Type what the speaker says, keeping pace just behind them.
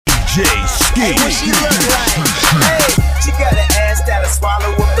Hey, what she look like? Hey, she got an ass that'll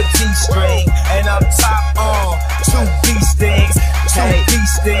swallow up a G-string, and up top on 2 bee stings, 2 bee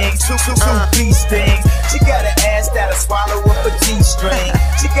stings, 2 bee stings. She got an ass that'll swallow up a G-string.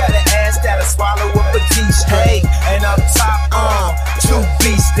 She got an ass that'll swallow up a G-string, and up top on 2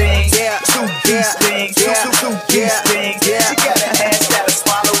 bee stings, 2 bee stings, 2 bee stings. She got an ass that'll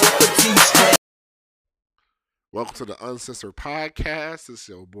swallow up a G-string. Welcome to the Uncensored Podcast. It's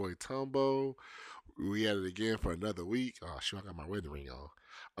your boy Tumbo. We at it again for another week. Oh shoot, I got my wedding ring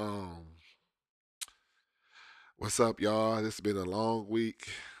on. What's up, y'all? This has been a long week.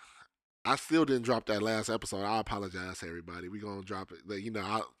 I still didn't drop that last episode. I apologize to everybody. We gonna drop it.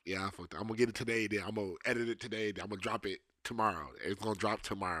 I fucked up. I'm gonna get it today. Then I'm gonna edit it today. Then I'm gonna drop it tomorrow. It's gonna drop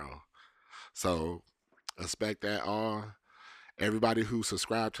tomorrow. So expect that all. Everybody who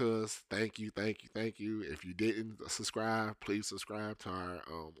subscribed to us, thank you. If you didn't subscribe, please subscribe to our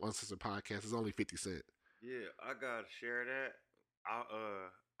Uncensored Podcast. It's only 50 cents. Yeah, I gotta share that.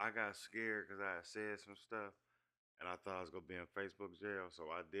 I got scared because I had said some stuff, and I thought I was gonna be in Facebook jail,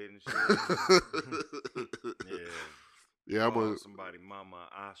 so I didn't share it. Yeah, I'm gonna somebody mama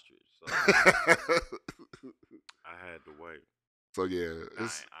ostrich, so I had to wait. So yeah,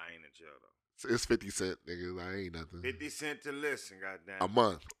 I ain't in jail though. It's 50 cents, nigga. I ain't nothing. 50 cents to listen, goddamn. A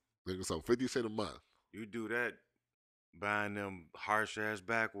month, nigga. So 50 cents a month. You do that, buying them harsh ass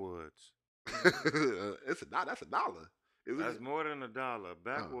backwoods. That's $1. That's more than $1.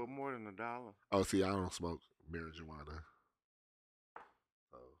 Backwood more than $1. Oh, see, I don't smoke marijuana.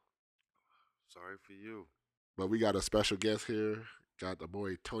 Oh, sorry for you. But we got a special guest here. Got the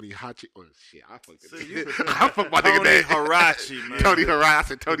boy Tony Hachi. Oh shit, I fucked my nigga name. Hirachi, man. Tony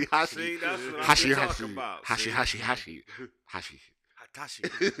Hirachi, Tony Hashi. See, that's what I'm talking about. Hashi. Hitachi.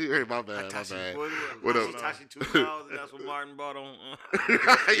 My bad. What up? Hitachi 2000. That's what Martin bought on. The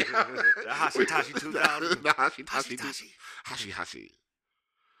Hitachi 2000. Hashi.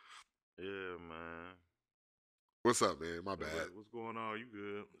 Yeah, man. What's up, man? My bad. What's going on? You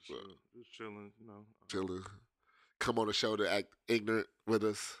good? Just chilling, you know. Chilling. Come on the show to act ignorant with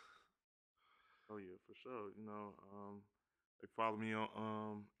us. Oh yeah, for sure. You know, they follow me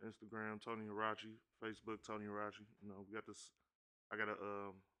on Instagram, Tony Hirachi, Facebook, Tony Hirachi. You know, we got this. I got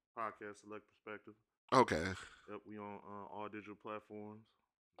a podcast, Select Perspective. Okay. Yep, we on all digital platforms.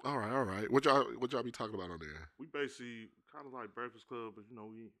 All right. What y'all be talking about on there? We basically kind of like Breakfast Club, but you know,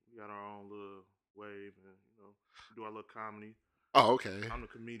 we got our own little wave, and you know, we do our little comedy. Oh, okay. I'm the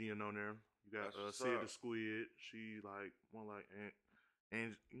comedian on there. You got Sia the Squid. She like more like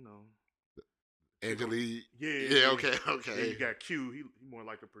and you know, Angelique. Yeah. Okay. And you got Q. He more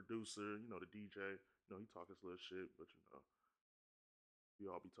like the producer. You know, the DJ. You know, he talk his little shit, but you know, we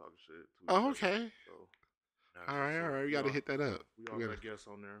all be talking shit too. Oh, okay. So, all right. We gotta hit that up. We all got guests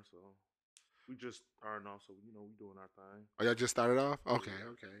on there, so we just starting off. So you know, we doing our thing. Oh, y'all just started off. Okay.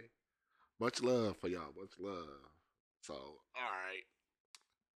 Much love for y'all. Much love. So, all right.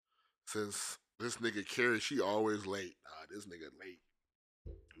 Since this nigga Karri, she always late. This nigga late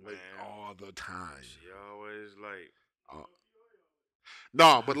all the time. She always late.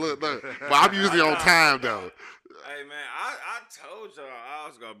 No, but look. But I'm usually on time though. Hey man, I told y'all I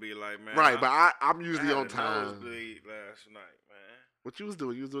was gonna be like, man. Right, but I'm usually on time. Nosebleed last night, man. What you was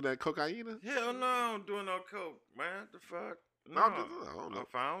doing? You was doing that cocaine? Hell no, I don't do no coke, man. The fuck? No, I don't know. I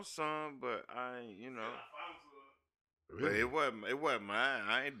found some, but I ain't, you know. Really? But it wasn't mine.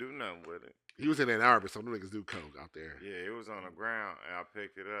 I ain't do nothing with it. He was in Ann Arbor, so them niggas do coke out there. Yeah, it was on the ground, and I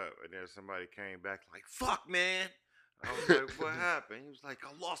picked it up, and then somebody came back like, "Fuck, man." I was like, "What happened?" He was like,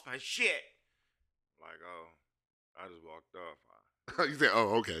 "I lost my shit." I'm like, oh, I just walked off. You said,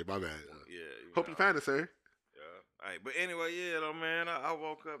 "Oh, okay, my bad." Yeah. Hope you find it, sir. Yeah. All right, but anyway, yeah, though, man. I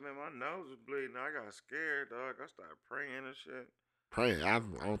woke up, man, my nose was bleeding. I got scared, dog. I started praying and shit. Praying? I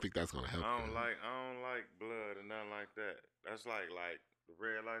don't think that's gonna help. I don't like blood and nothing like that. That's like the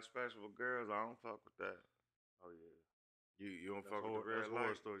red light special with girls. I don't fuck with that. Oh yeah. You don't fuck with the red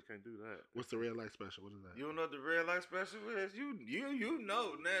light stories. Can't do that. What's the red light special? What is that? You don't know what the red light special is? You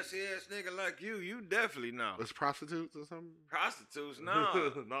know, nasty ass nigga like you definitely know. It's prostitutes or something? Prostitutes? No.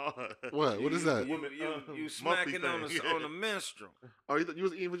 No. What is that? You smacking on the menstrual. Oh, you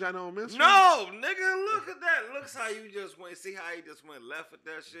was eating vagina on menstrual? No, nigga, look at that. Looks how you just went. See how you just went left with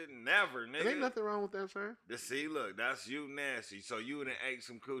that shit? Never, nigga. There ain't nothing wrong with that, sir. See, look, that's you nasty. So you done ate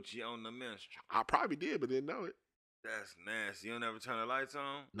some coochie on the menstrual. I probably did, but didn't know it. That's nasty. You don't ever turn the lights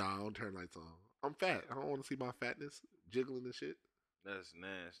on? No, I don't turn lights on. I'm fat. I don't want to see my fatness jiggling and shit. That's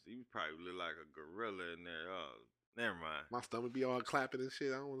nasty. You probably look like a gorilla in there. Oh, Never mind. My stomach be all clapping and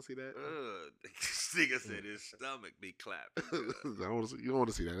shit. I don't want to see that. This nigga said his stomach be clapping. I don't wanna see, you don't want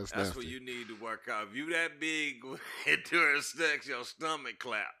to see that. That's That's nasty. what you need to work out. If you that big during sex, your stomach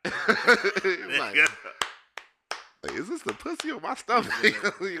clap. like, is this the pussy or my stomach?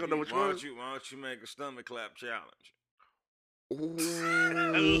 You don't know which one. Why don't you make a stomach clap challenge? Ooh. Look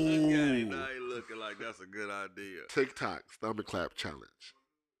at him. Now he looking like that's a good idea. TikTok stomach clap challenge.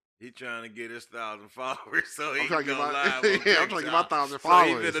 He trying to get his 1,000 followers so he I'm can trying to go get my live on TikTok. I'm trying to get my 1,000 So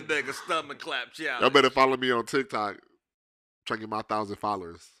followers. he finna make a stomach clap challenge. Y'all better follow me on TikTok. Trying to get my 1,000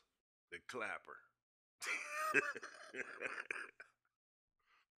 followers. The clapper.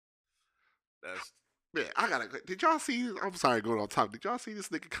 That's Man, I gotta. Did y'all see? I'm sorry, going on top. Did y'all see this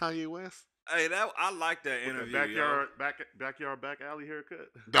nigga Kanye West? hey, I like that With interview. the backyard back alley haircut.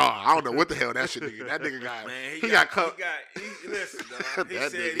 Dog, I don't know what the hell that shit nigga. That nigga got. Man, he got cut. Listen, dog. He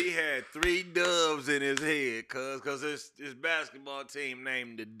That said nigga. he had 3 doves in his head, cause his basketball team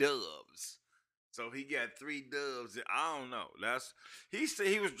named the Doves. So he got 3 doves. I don't know. He said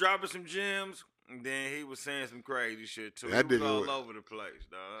he was dropping some gems, and then he was saying some crazy shit too. That he was nigga all was- over the place,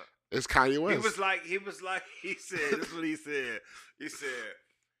 dog. It's Kanye West. He said, this is what he said. He said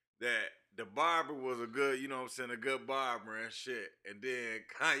that the barber was a good, you know what I'm saying, a good barber and shit. And then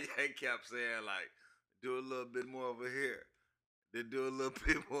Kanye kept saying, like, do a little bit more over here. Then do a little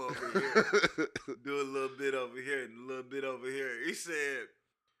bit more over here. Do a little bit over here and a little bit over here. He said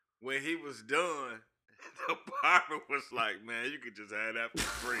when he was done, the barber was like, man, you could just have that for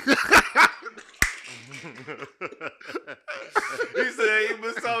free. He said he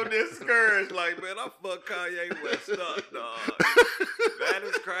was so discouraged, like, man, I fuck Kanye West up, dog. That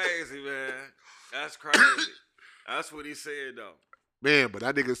is crazy, man. That's crazy. That's what he said, though. Man, but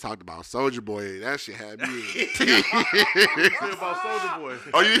that nigga's talked about Soulja Boy. That shit had me. What you say about Soulja Boy?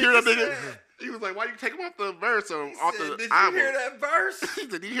 Oh, you hear that nigga? He was like, "Why you take him off the verse or off the Did album?" you hear that verse? He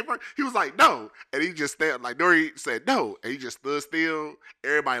said, "Did you hear?" He was like, "No," and he just stayed. Like Nori said, "No," and he just stood still.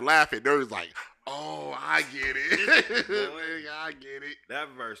 Everybody laughing. Nori's like, "Oh, I get it. I get it." That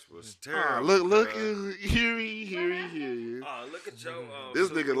verse was Oh, terrible. look, hear you. Oh, look at your This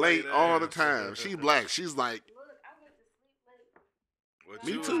super nigga late all the ass. time. She black. She's like, Look, I went to sleep late. What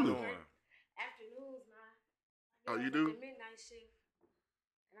Me you was too. doing? Afternoons, man. Oh, you work do? The midnight shift.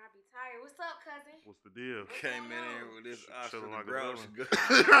 And I be tired. What's up, cousin? What's the deal? Came in here with this Oscar Chilling the like a Grouch.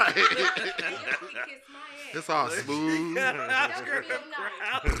 villain. right. He kissed my ass. It's all smooth. Oscar That the was real Grouch. nice.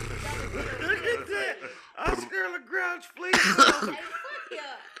 That was real Look at that. Oscar the Grouch, please. Hey, fuck ya.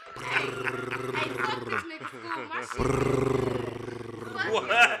 Hey, fuck this nigga school. My shit. Fuck What?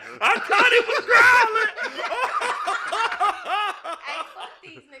 ya. I thought he was growling. Hey, fuck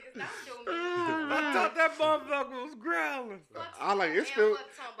these niggas. Don't do me. I thought that motherfucker was growling. Fuck I like it. and Feel fuck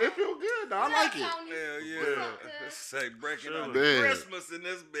it Tombo. feel good. Though. I What like up, it. Tony? Hell What's yeah. up, cuz? Say breaking out Man. Christmas in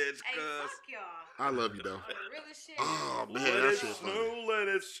this bitch, Hey, cuz. fuck y'all. I love you though. On the realest shit. Oh man, Let that it shit's funny. snow, let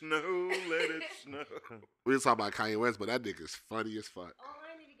it snow, let it snow. We was talking about Kanye West, but that nigga's funny as fuck. Oh,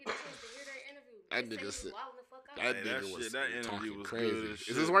 I didn't even get a chance to hear that interview. That They say nigga he was said- wilding the fuck out. That Hey, nigga that was shit, that interview talking was crazy. good as Is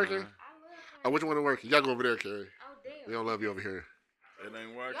shit, this working? man. I love Oh, which one is working? Y'all go over there, Karri. Oh, damn. We don't love you over here. It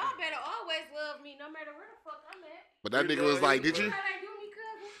ain't working. Y'all better always love me no matter where the fuck I'm at. But that We nigga was love like, you, "Did You you?" know how they do me,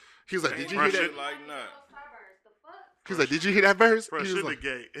 cousin? He was like, Ain't "Did you hear fresh that?" it like nut. Starburst. The fuck? He was like, "Did you hear that verse?" Fresh He in was the like,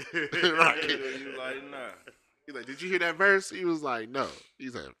 gate. Right. You like, nah. He's like, "Did you hear that verse?" He was like, "No."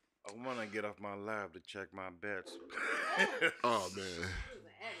 He's like, I want to get off my lab to check my bets. "Oh man." He was an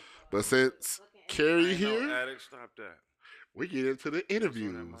addict, But dog. since Fucking Karri Ain't no here, addict, stop that. we get into the That's on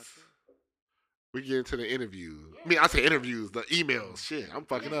interviews. that much. We get into the interviews. I mean, I say interviews, the emails. Shit, I'm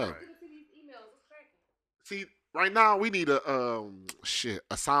fucking Yeah, up. let's get into these emails. What's cracking? See, right now we need a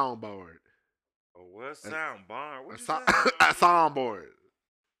a soundboard. Oh, what sound bar? A, What you so- say? a soundboard.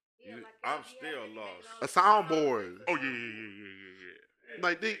 Yeah, You- like I'm that, still they making lost. all A the soundboard. Oh yeah.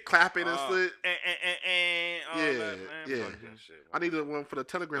 Like they clapping and shit. All Yeah, that, man. yeah. Fuck that shit, I need one for the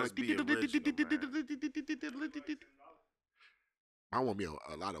Telegram. Must be I want me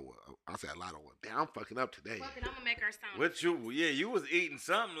a lot of one. I said a lot of one. Damn, I'm fucking up today. Fuck it, I'm gonna make her sound. What you? Yeah, you was eating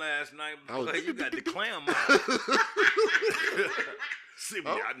something last night. I was- Boy, you got the clam out. See me,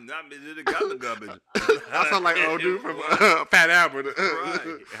 Oh. I'm not the gully garbage. I sound like old dude from Fat Albert.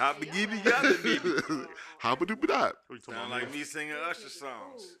 Right. Happy gibby gully baby. How about that? What you talking Sound about? like me singing Usher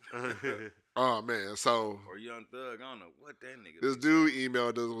songs. Oh man, so Or Young Thug. I don't know what that nigga. this be dude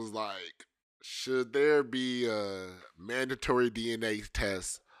emailed us was like, should there be a mandatory DNA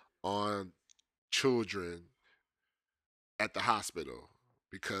test on children at the hospital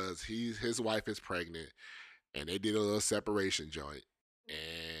because his wife is pregnant and they did a little separation joint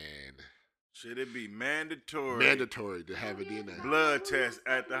and Should it be mandatory? Mandatory to have a DNA. Blood test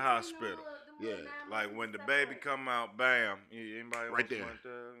at the hospital. Yeah. Like when the baby come out, bam. Anybody Right else there. want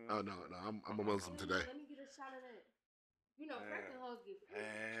that? Oh no, I'm a Muslim today. Let me get a shot of that. You know, pregnant hoes get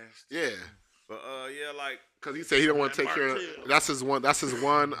Ass. Yeah, But yeah, like because he said he don't want to take care of. That's his one. That's his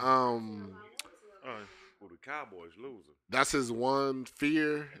one. the Cowboys losing. That's his one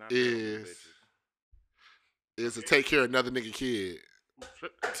fear And I bet on them is to take care of another nigga kid.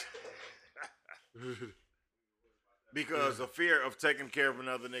 Because of fear of taking care of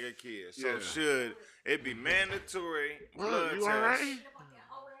another nigga kid. So Yeah. should it be mandatory blood You test? alright?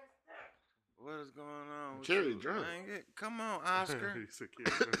 What is going on? with Cherry you? drunk. Man, come on, Oscar. He's a kid.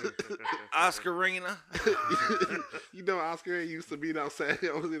 Oscarina. You know, Oscar used to be outside.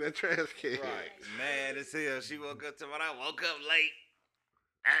 I was in that trash can. Right. Mad as hell. She woke up to when I woke up late.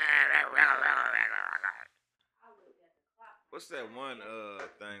 What's that one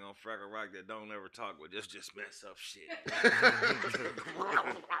thing on Fraggle Rock that don't ever talk but just mess up shit?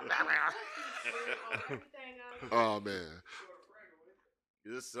 Oh man.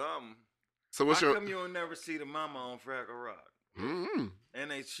 It's something. So what's How your? come you don't never see the mama on Fraggle Rock? Mm-hmm.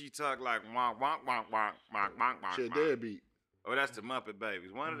 And she talk like wonk wonk wonk wonk wonk wonk wonk. Shit, wonk. deadbeat. Oh, that's the Muppet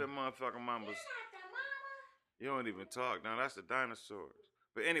Babies. One of them motherfucking mamas. You don't even talk. No, that's the dinosaurs.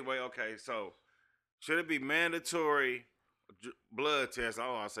 But anyway, okay. So should it be mandatory blood test?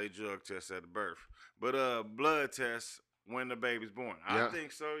 Oh, I say drug test at the birth, but blood test when the baby's born. Yeah. I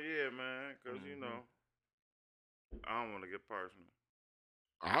think so. Yeah, man. Because you know, I don't want to get personal.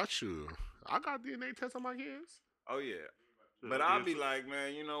 Ah, sure. I got DNA test on my kids. Oh yeah. But I'll be like,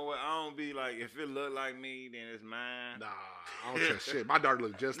 man, you know what? I don't be like, if it look like me, then it's mine. Nah, I don't trust shit. My daughter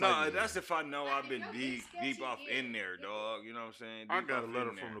look just No, like me. that's if I know Like, I've if been your deep bitch sketchy, off yeah, in there, yeah. dog. You know what I'm saying? I Deep got a off in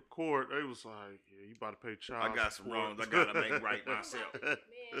letter there. from the court. They was like, "Yeah, you about to pay child I got some support." wrongs I gotta make right myself. Man, look.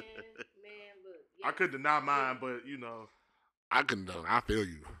 Yeah, I couldn't deny mine, but you know, I couldn't know. I feel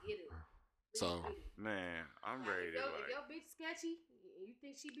you. Get it. So, Man, I'm ready If to your like. bitch sketchy, you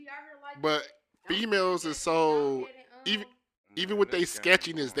think she be out here like but that? Don't females be is sketchy. so Go ahead and, even Man, even with their this game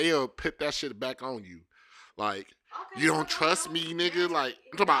sketchiness, going. they'll put that shit back on you. Like, Okay, you so don't trust no, me, nigga. no, Like,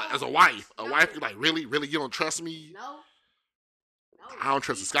 I'm talking about no, as a wife. A no. wife, you like, really, you don't trust me? No. I don't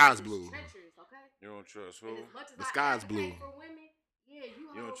trust the These sky's bitches blue. treacherous, okay? You don't trust And who? as much as The I sky's advocate blue. for women, yeah, You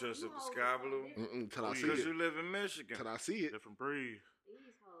don't hoes- trust you if the hoes sky are blue? different. Till I see Because it. you live in Michigan. Till I see it. different breed. These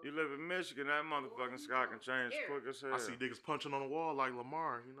hoes. You live in Michigan, that motherfucking sky can change quick as hell. I see niggas punching on the wall like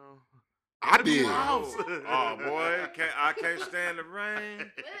Lamar. You know, I did. House. Oh boy, I can't stand the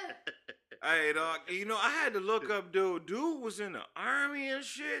rain. Hey dog, you know I had to look up dude. Dude was in the army and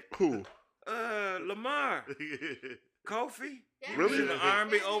shit. Who? Lamar, Kofi. That Really? He in the nigga-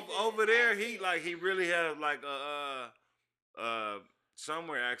 army that over nigga over there. He accent. like he really has like a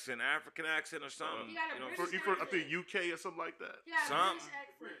somewhere accent, African accent or something. He got a You know, British he from I think UK or something like that. He got a Something. British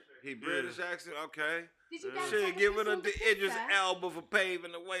accent. he British accent. Okay. Did you guys Shit, take a giving picture a of the Idris pizza? Elba for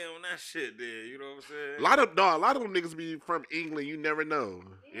paving the way on that shit there. You know what I'm saying? A lot of them niggas be from England. You never know.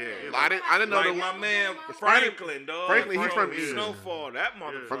 Yeah. I didn't know Like the- my man Franklin- Franklin, dog. Franklin, he from England. England. Snowfall. That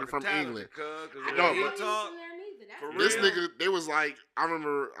motherfucker Franklin from talented, England. Cause I when know, he but- talk, for This real? nigga, they was like, I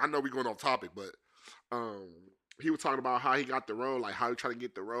remember. I know we going off topic, but he was talking about how he got the role, like how he tried to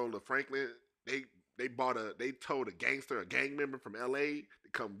get the role of Franklin. They told a gang member from L.A. to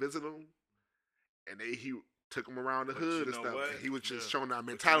come visit him, and he took him around the But hood you and know stuff. what? And he was just Yeah. showing that But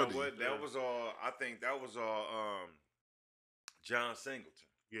mentality. You know what? That was all. I think that was all. John Singleton.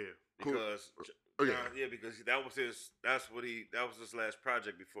 Yeah, Cool. Because Oh, yeah. John, because that was his. That was his last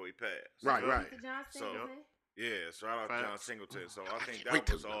project before he passed. Right, So, right. So- Yeah, shout out John Facts. Singleton. So I I think can't wait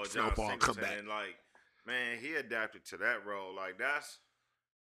that was till all John Snowfall come Singleton, back. and like, man, he adapted to that role. Like that's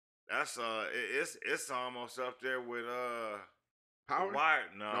it's almost up there with Power? The Wire.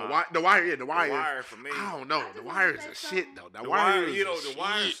 No, No, the Wire. Yeah, the The Wire. Wire for me. I don't know. I The just Wire wanna is say a something. shit though. The Wire, you know, is The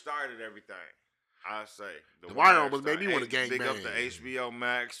Wire shit. started everything. I say The Wire almost made me started- wanna gang Big up bang. to HBO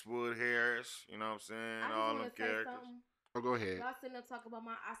Max, Wood Harris. You know what I'm saying? I just All want them to say characters. something. Oh, go ahead. Y'all sitting there talking about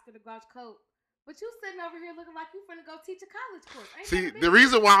my Oscar the Grouch coat, but you sitting over here looking like you finna go teach a college course. Ain't See, that a the bitch?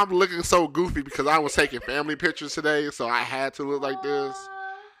 reason why I'm looking so goofy because I was taking family pictures today, so I had to look like this.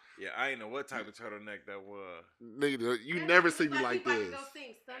 Yeah, I ain't know what type of turtleneck that was. Nigga, you That never nigga see look me like he about to this. go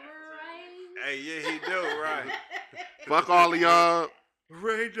sing Summer Rain. Hey, yeah, he do, right. Fuck all of y'all.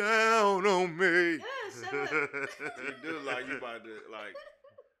 Rain down on me. Yeah, shut up. You do like you about to like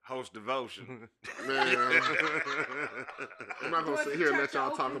host devotion. Man, I'm not gonna Doors sit to here and let church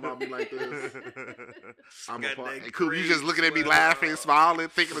y'all open. talk about me like this. I'm a Got part. that Hey, Coop, you just cream looking at me sweater laughing, on. smiling,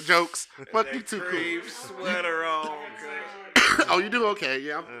 thinking of jokes. Fuck That you too, cream Coop. sweater on. cuz. Oh, you do okay?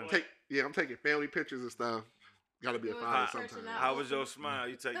 Yeah, Yeah, I'm taking family pictures and stuff. Got to be a Yours father is stretching sometime. out. How was your smile?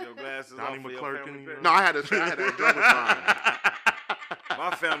 You take your glasses Donnie off for your McClurkin, family you picture? No, I had a drummer smile.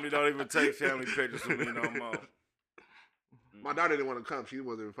 My family don't even take family pictures with me no more. My daughter didn't want to come. She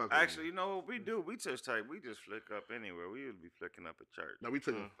wasn't even fucking. Actually, you know what we do? We just flick up anywhere. We would be flicking up at church. No, we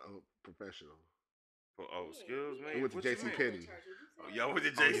took a professional. Excuse me. We went to What you J.C. mean? Penney. Y'all went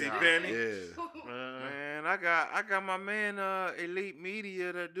to Oh, J.C. yeah. Penney? Yeah. Man, I got my man Elite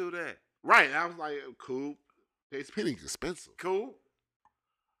Media that do that. Right. I was like, cool. J.C. Penney's expensive. Cool.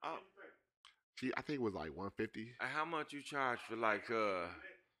 I think it was like $150. How much you charge for like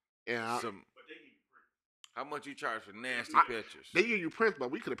And some? How much you charge for nasty pictures? they give you prints, but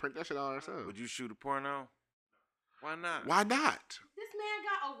we could have printed that shit out ourselves. Would you shoot a porno? Why not? Why not? This man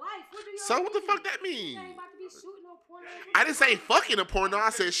got a wife. What do you So what the fuck that mean? You ain't about to be shooting no porno. I didn't say fucking a porno. I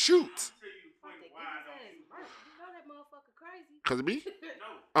said shoot. Fuck it, get his ass right. You know that motherfucker crazy. Cause of me?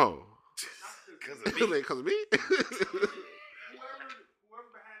 Oh. Because of me. Cause of me? Whoever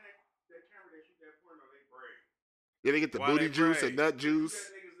behind that camera that shoot that porno, they brave. Yeah, they get the Why booty they juice brave? and nut juice.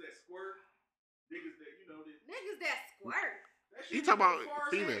 Niggas that squirt, niggas that Niggas that squirt. You talking about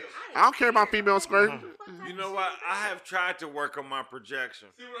female? I don't care about female squirting. You know what? I have tried to work on my projection.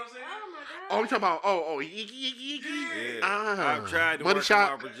 See what I'm saying? Oh my god. Oh, you talking about yiki. Yeah, Ah, I've tried to money work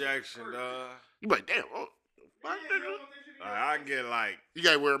shot. on my projection, dog. You like damn? Oh, fuck, nigga. I can get like You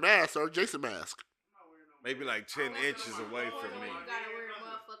gotta wear a mask or a Jason mask. maybe like 10 inches away from me. You gotta wear a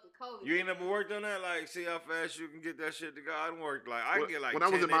motherfucking coat. You ain't never worked on that? Like, see how fast you can get that shit to go? I done worked like, I can get like When I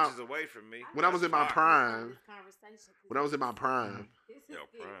 10 was in my- inches away from me. When I was in my That's prime, Conversation. when I was in my prime, Yo,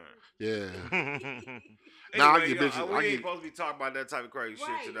 prime. yeah. Anyway, Nah, I get yo, bitches. we I ain't get. supposed to be talking about that type of crazy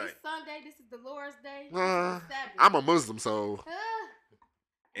Right, shit today. it's Sunday. This is the Lord's Day. This is Uh, the Sabbath. I'm a Muslim, so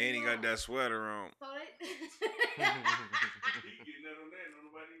And he got that sweater on. So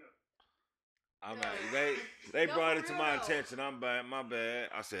I'm not, they No, brought for it to real my though. attention. I'm bad. My bad.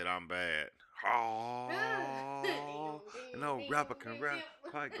 I said I'm bad. Oh, no rapper can rap.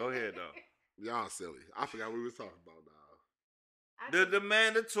 Right, go ahead though. y'all silly. I forgot what we was talking about now. The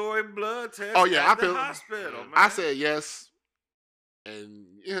mandatory blood test. Oh, yeah, at I the feel- hospital. Man. I said yes, and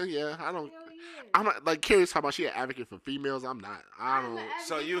yeah. I don't. Hell yeah. I'm not like curious how about she an advocate for females. I'm not. I I'm don't. an advocate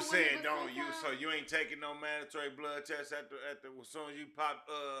So you for saying women, but don't you? sometimes- So you ain't taking no mandatory blood test at the as soon as you pop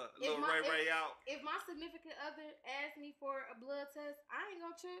little my- Ray out. If my significant other asks me for a blood test, I ain't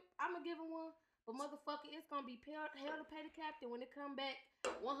gonna trip. I'm gonna give him one. But motherfucker, it's gonna be hell to pay the captain when it come back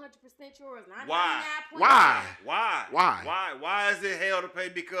 100% yours. Why? 99.9. Why is it hell to pay?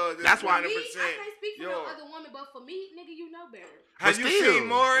 Because it's That's why- 100%. Me, I can't speak for no yours. other woman, but for me, nigga, you know better. Have But you still. seen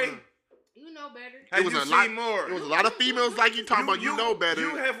Maury? You know better. Have was you a seen lot- Maury? It was a lot of females like you talking about. You know better.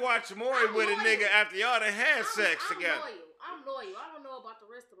 You have watched Maury I'm with a loyal. nigga after y'all done had sex I'm together. Loyal. I'm loyal. I don't know about the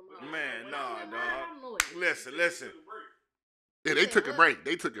rest of them. hoes. Man, When nah, I'm with mine, dog. I'm loyal. Listen. Yeah, they took a break.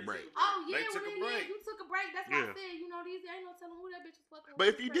 They took a break. Oh yeah, They took a break. You took a break. That's why Yeah. I said, you know, these ain't no telling who that bitch is fucking. But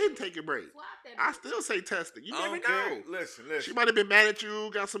with. if you didn't take a break, Swap that I bitch. still say test it. You I never don't care. know. Listen. She might have been mad at you,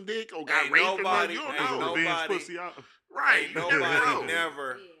 got some dick, or got Ain't raped. nobody- You don't ain't know. nobody- Revenge pussy out. Right. Ain't You never nobody know.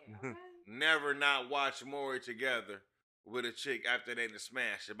 never, Yeah, okay. never not watch Maury together with a chick after they done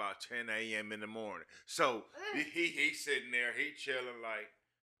smashed about 10 a.m. in the morning. So he sitting there, he chilling like,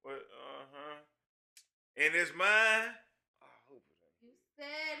 what? In his mind, You said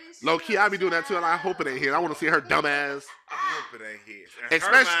it's Low key, I be doing that too, and I hope it ain't here. I want to see her dumb ass. I hope it ain't his. In her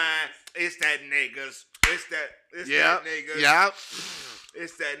Especially- mind, it's that niggas. It's that Yeah. niggas. Yeah.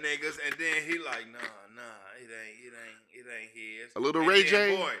 It's that niggas. And then he like, nah, it ain't his. A little And Ray then,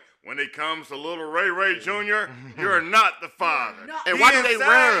 J. boy, when it comes to little Ray Jr., you're not the father. No. And He why do they inside,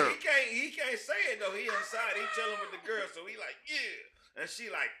 run? He can't say it though. He inside. He chilling with the girl, so he like, yeah. And she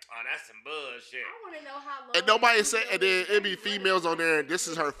like, oh, that's some bullshit. I want to know how long. And nobody you said, feel and then this it be baby females on there. This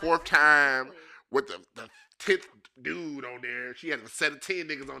is her fourth time with the 10th dude on there. She had a set of 10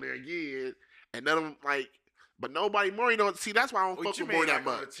 niggas on there again, and none of them like. But nobody more, you know. See, that's why I don't What fuck you with more mean, that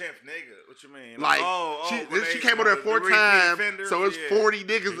like much. the 10th nigga? What you mean? Like, when she they- came on there the 4 repeat times, offenders? so it's Yeah. 40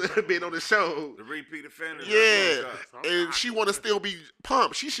 niggas that have been on the show. The repeat offenders. Yeah, that's what's up. and she want to still be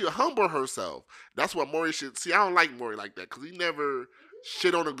pumped. She should humble herself. That's what Maury should. See, I don't like Maury like that because he never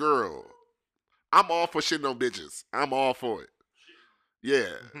shit on a girl. I'm all for shitting on bitches. I'm all for it. Yeah,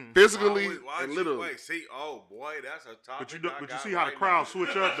 physically Why and you- literally. Wait, see, oh boy, that's a topic. But you see how the crowd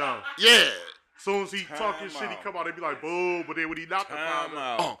switch up though. Yeah. Soon as he talking Time shit, he out. come out, they be like, boo. But then when he knock the Time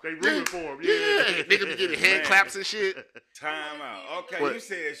father, out. they rooting for him. Yeah, Yeah. niggas be getting hand Man. claps and shit. Time out. Okay, What? you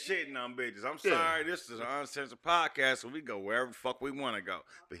said shitting on bitches. I'm Yeah. sorry, this is an uncensored podcast, so we go wherever the fuck we want to go.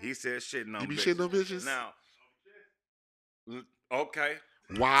 But he said shitting on You be bitches. shitting on bitches? Now, okay.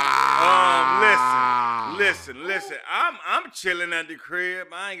 Wow. Listen. I'm chilling at the crib.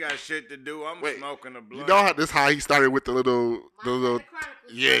 I ain't got shit to do. I'm smoking a blunt. You know how he started with the little.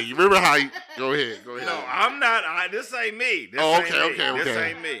 Yeah, you remember how he? Go ahead. No, I'm not. This ain't me. This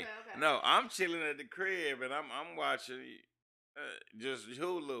ain't me. No, I'm chilling at the crib and I'm watching just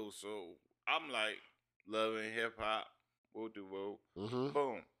Hulu. So I'm like loving hip hop. Woo doo woo. Mm-hmm.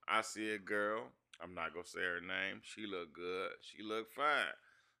 Boom. I see a girl. I'm not gonna say her name. She look good. She look fine.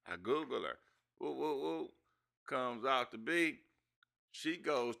 I Google her. Woo woo woo. Comes out to be. She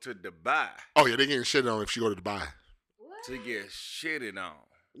goes to Dubai. Oh yeah, they getting shit on if she go to Dubai. What? She gets shitted on.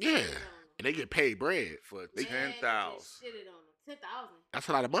 Yeah, and they get paid bread For $10,000. Shitted on them. 10,000. That's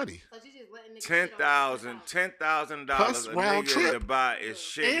a lot of money. So you just letting niggas $10,000 Plus a round nigga trip. in Dubai is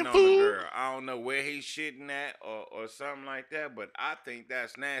shitting And on food. the girl. I don't know where he's shitting at or something like that, but I think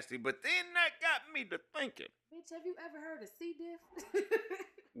that's nasty. But then that got me to thinking. Bitch, have you ever heard of C. diff?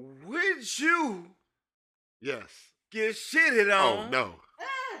 Would you Yes. get shitted Oh on? no.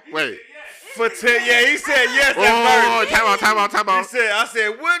 Wait. For 10, yeah, he said yes Oh, at first. time out. I said,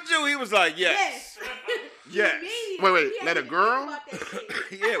 would you? He was like, yes. Yes. Wait, let a girl?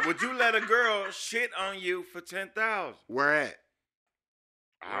 Yeah, would you let a girl shit on you for 10,000? Where at?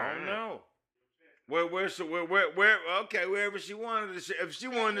 I don't know. Where? Okay, wherever she wanted to shit. If she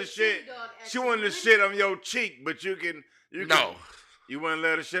wanted to shit, she wanted to shit on your cheek, but you can. No. You wouldn't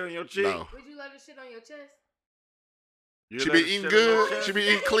let her shit on your cheek? No. Would you let her shit on your chest? You She let be her eating shit on your good. chest? She be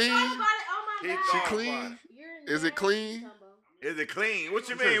eating clean. Oh my He God. She thought clean? about it. You're Is it clean? Is it clean? What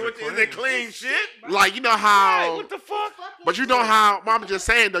you Says mean? it Is it clean shit? Like you know Hey, how. what the fuck? But you know how. Mama just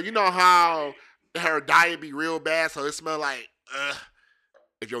saying though. You know how her diet be real bad, so it smell like.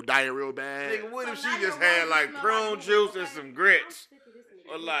 If your diet real bad. Nigga, what if So she now just your had wife like smell prune like juice boo-boo, and okay? some I'm grits? sick of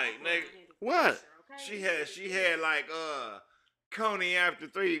this nigga. Or like, nigga, What? She had like Coney after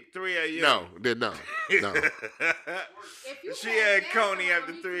 3 a.m. No, then no. No. If you She had had gas Coney on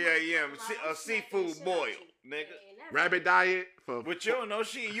after me, 3 somebody a.m. talking about, A I'm smacking seafood the shit out boil, you. nigga. And that's Rabbit diet for. But you don't know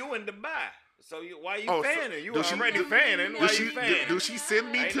you in Dubai. So why you Oh, so fanning? You do she- already do- fanning. Why Do she you fanning? do she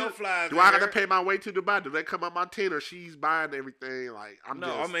send me Ain't to? no flies Do in I gotta there. pay my way to Dubai? Do they come up my tent or she's buying everything? Like I'm No,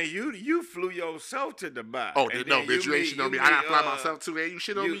 just. I mean you flew yourself to Dubai. Oh, and no, then bitch, you ain't shit on me. I gotta fly myself too. Ain't you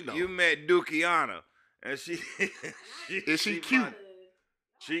shit on me? No. You met Dukiana, and she Is she cute?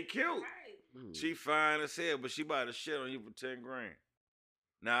 She cute. Hmm. She fine as hell, but she about to shit on you for 10 grand.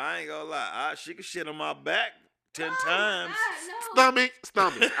 Now I ain't gonna lie, she can shit on my back 10 times. Stomach.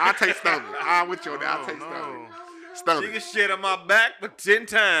 I take stomach. I'm with you on that. I take stomach. She Stomach. can shit on my back for 10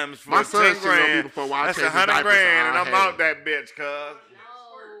 times for My son 10 shit on me grand. before while I That's changed his 100 diapers, grand, and I I'm had out it. that bitch, cuz.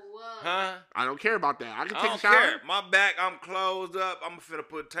 Huh? I don't care about that. I can I take a don't shower. care. My back, I'm closed up. I'm finna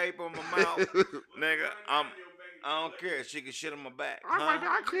put tape on my mouth, nigga. I don't care. She can shit on my back. All right,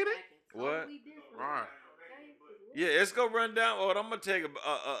 I clean it. What? Right. Yeah, it's gonna run down. Oh, I'm gonna take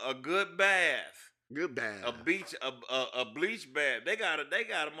a good bath. Good bad. A bleach bath. They got a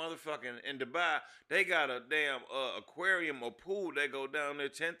motherfucking in Dubai. They got a damn aquarium or pool. They go down there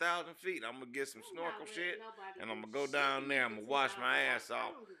 10,000 feet. I'm gonna get some snorkel shit, and I'm gonna go down there. I'm gonna wash my ass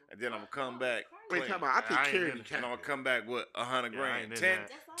off, and then I'm gonna come back. Wait, clean. time out. I take care of And the I'm gonna cat. come back with 100 Yeah, I grand. ain't in 10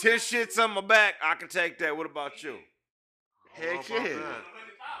 that. shits on my back. I can take that. What about you? Heck How about yeah. that?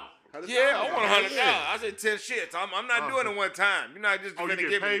 Yeah, I want $100. Yeah. I said 10 shits. I'm not doing it one time. You're not just Oh, you finna get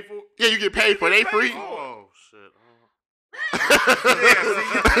give paid me. for? Yeah, you get paid for it. They free. Oh shit.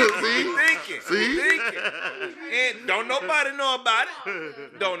 See? You thinking. See? You thinking. And don't nobody know about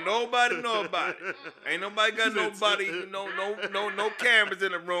it. Don't nobody know about it. Ain't nobody got no cameras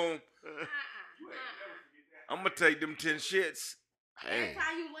in the room. I'm gonna take them 10 shits. Hey, Every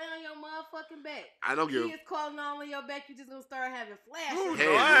time you lay on your motherfucking back, I don't give. kids calling all on your back, you just gonna start having flashes. No,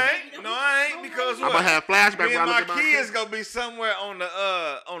 Hey, I ain't because I'm what? gonna have flashback Me while and I my look at my kids gonna be somewhere on the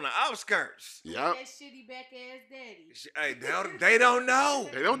outskirts. Yep. That shitty back ass daddy. Hey, they don't know.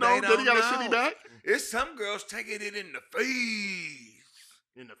 They don't know. Daddy got a shitty back. It's some girls taking it in the face.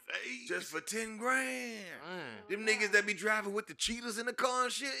 In the face. Just for 10 grand. Man. Them niggas that be driving with the cheetahs in the car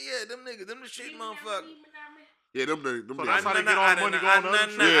and shit. Yeah, them niggas, them the shit motherfuckers. Yeah, them. So that's how they get all the money going on other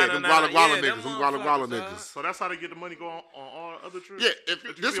trips. Yeah, them Guala Guala them niggas. Them Guala Guala motherfuckers, niggas. So that's how they get the money going on all other trips. Yeah, if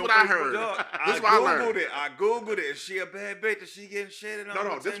That you this see what on I Facebook? heard. Dog, This what I learned. I googled it. Is she a bad bitch? Is she getting shitted on? No,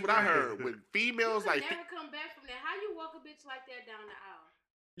 for this 10 what I grand? heard. With females, You like never come back from that. How you walk a bitch like that down the aisle?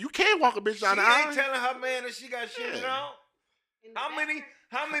 you can't walk a bitch She down the ain't aisle. telling her man that she got shitted Yeah. on. In the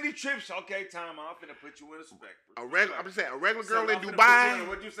How many trips? Okay, time out. I'm finna put you in a spec. I'm just saying, a regular girl in I'm finna Dubai. put you in-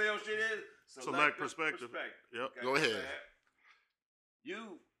 What you say your shit is? Select perspective. Yep. Go ahead.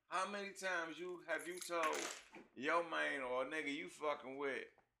 How many times have you told your man or a nigga you fucking with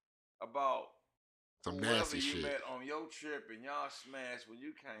about Some whoever nasty you shit. met on your trip and y'all smashed when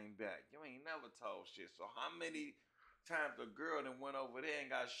you came back? You ain't never told shit. So how many times a girl that went over there and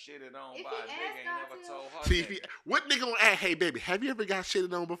got shitted on If by he a nigga ain't asked never out told her See, nigga? what nigga gonna ask? Hey, baby, have you ever got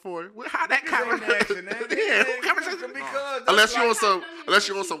shitted on before? How that Niggas ain't asking conversation? that. Yeah, Niggas conversation. because Unless you like, on some, Probably don't even unless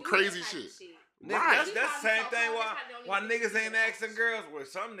know you on she some do that crazy type of shit. nigga, Right. that's the Probably same so thing far, why they probably don't why even niggas do ain't that asking shit. girls. Well,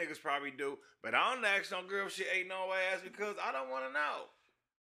 some niggas probably do, but I don't ask no girl if she ate no ass because I don't want to know.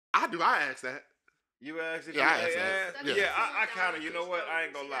 I do. I ask that. You asked if Yeah, I you ate asked ass? that. Yeah. I kind of, you know what? I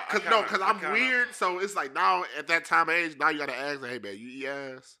ain't gonna lie. Cause I'm weird, so it's like now at that time of age, now you gotta ask, hey man, you eat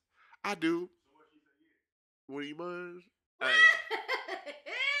ass? I do. What do you mind? Hey.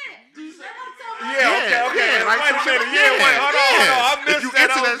 Yeah, Yeah, okay. Yeah, like wait some a shit minute. like- Yeah, wait, hold on. yeah. I If missed you that.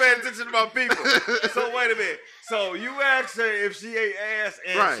 into I was that paying shit- attention to my people. So wait a minute. So you asked her if she ate ass,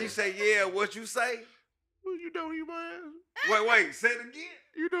 and Right. she say, "Yeah." What you say? Well, you know who you mind? Wait. Say it again.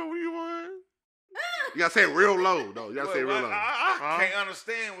 You know who you mind? You gotta say it real low, though. You gotta say it real Wait, low. I can't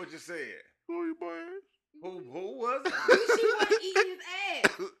understand what you said. Who you mind? Who was it? She want to eat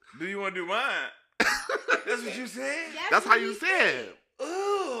his ass. Do you want to do mine? That's what you said. That's how what you he said.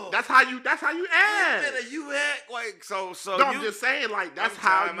 Ooh. That's how you Wait a ask. minute, you act like so. No, you, I'm just saying, like that's I'm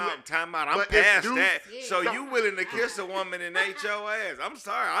how time you. out, time out. I'm But if past dudes- that. Yeah. So No. you willing to kiss a woman and ate your ass? I'm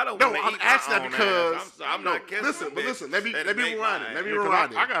sorry, I don't No, want to I'm eat asking my that own because ass. I'm no, not kissing. listen, a but bitch listen, let me that rewind ate it. my Let ass. me Yeah, 'cause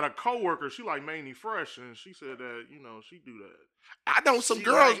rewind it. I got a coworker. She like Manny Fresh, and she said that she do that. I know some She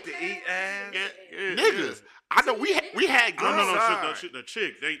girls, like to eat ass. Yeah, niggas. I know we had No, girls. no, sorry. the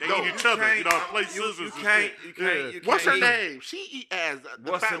chick. They No, eat each you other. can't- Play you scissors. and can't- shit. you can't- Yeah. you What's her can't eat. name? She eat ass.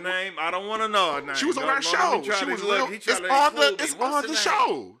 The What's her fat- name? I don't want to know her name. She was on Don't- our don't let me show. try She to was look. real. He It's try to on include me. It's What's on her the name?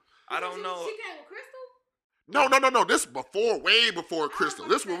 show. I don't know. She came with Crystal? No. This way before Crystal.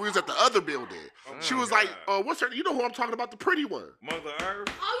 This when we was at the other building. Oh She my was like, God. what's her? You know who I'm talking about? The pretty one. Mother Earth.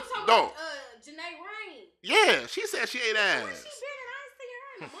 Oh, you talking No. about Janae Rain. Yeah, she said she ate Where she been? ass. I ain't seen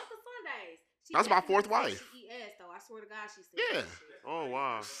her in a month of Sundays. She That's my definitely fourth said wife. She eat ass, though. I swear to God, she said Yeah. that shit. Oh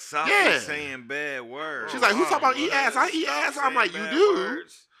wow. Stop Yeah. saying bad words. She's like, who's talking about eat Stop ass? I eat ass. I'm saying like, you bad do?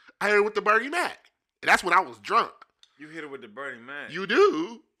 words. I hit her with the Bernie Mac. And that's when I was drunk. You hit her with the Bernie Mac. You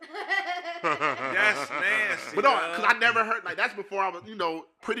do. That's nasty. But no, dog. because I never heard, like, that's before I was,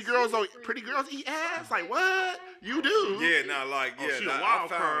 pretty girls eat ass. Like, what? You do. Yeah, no, like, Oh, yeah. she a I wild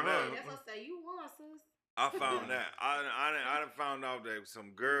found card, that. huh? That's what I say. You won, sis. I found that. I done found out that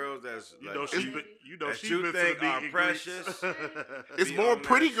some girls that's You like, know she been. that She you been think to the are meet and precious. greets. It's be more on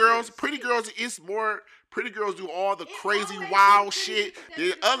pretty that girls. shit. Pretty girls, it's more, pretty girls do all the It crazy, always wild be shit.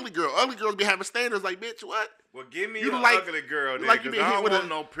 pretty The girls. ugly girl. Ugly girls be having standards like, bitch, what? Well, give me You an like- ugly girl you then, like you because been I hit don't with want a-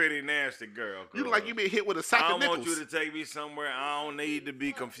 no pretty, nasty girl. You like you been hit with a sack I of don't want nickels. you to take me somewhere I don't need to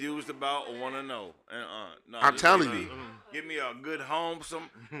be confused about or want to know. No, I'm just telling give me- you. Give me a good home.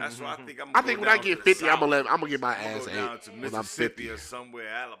 That's what I think I'm I think when I get 50, I'm gonna get my I'm gonna ass go down ate to when I'm Mississippi 50. or somewhere,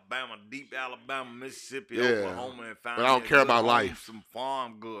 Alabama, deep Alabama, Mississippi, Yeah. Oklahoma, and find But I don't me a care good about home, life. some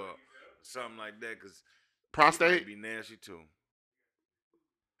farm girl, something like that, because Prostate? be nasty too.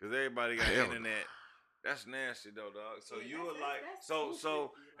 Because everybody got Hell no. internet. That's nasty though, dog. So Yeah, you were that's- like, that's so stupid.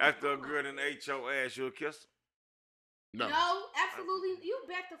 after a girl done ate your ass, you'll kiss her? No. No, absolutely. You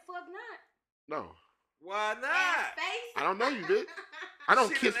bet the fuck not. No. Why Ass not? face. I don't know you, bitch. I don't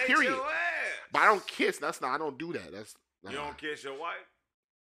She kiss, done ate period. your ass. But I don't kiss. I don't do that. That's You don't kiss your wife?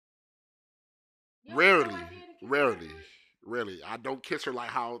 You don't rarely, go out here and kiss rarely, her? rarely. I don't kiss her like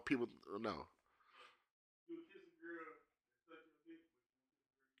how people know.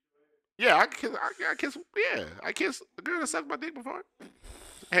 Yeah, I kiss. I kiss. Yeah, I kiss a girl that sucked my dick before.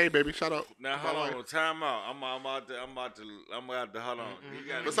 Hey, baby, shut up. Now My hold wife. on, time out. I'm about to hold on. You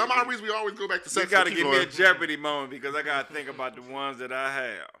gotta For some give odd me- reason, we always go back to You sex. gotta Keep give me a going. Jeopardy moment because I gotta think about the ones that I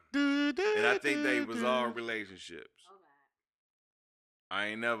have, and I think they was all relationships. Oh,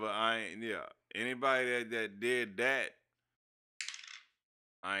 God. Yeah. Anybody that did that,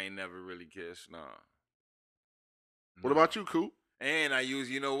 I ain't never really kissed. Nah. What about you, Coop? And I use,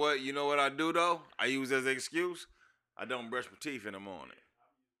 you know what I do though? I use as an excuse. I don't brush my teeth in the morning.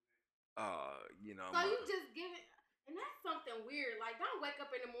 So you just give it, and that's something weird. Like, don't wake up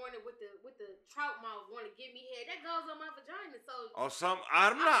in the morning with the trout mouth want to give me head. That goes on my vagina. So Or some, I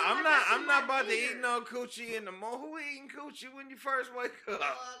feel like that I'm shit not might about to be eat here. no coochie in the morning. Who eating coochie when you first wake up?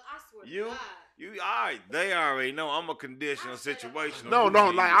 I swear You, to God. all right. They already know I'm a conditional situation. No,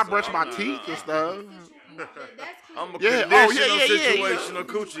 like I brush my teeth and stuff. That's clear. I'm a Yeah, conditional yeah. situational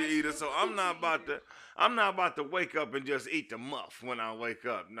coochie eater, so I'm not about to wake up and just eat the muff when I wake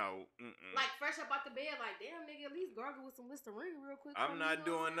up. No. Like fresh up out the bed, like damn nigga, at least gargle with some Listerine real quick. I'm for me, not you know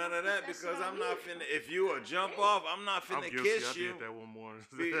doing what none of saying? that Put because shit I'm on not me. finna. If you a jump off, I'm not I'm finna guilty. kiss I you. did that one morning.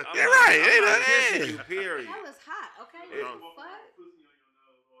 See, I'm Yeah, not- right. I'm not Ain't kissing that- you. Period. Hell is hot, okay? It- What the fuck?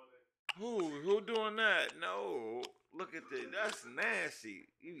 Who doing that? No. Look at this. That's nasty.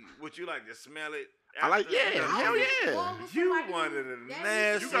 Would you like to smell it? I like, after? yeah, I hell was just yeah. going with You somebody one who- of the that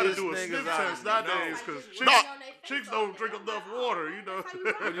nastiest You gotta do a niggas sniff I test know. nowadays Like, because just chicks, rubbing on their face chicks all don't day. drink I'm enough like, water, okay, you know. that's how you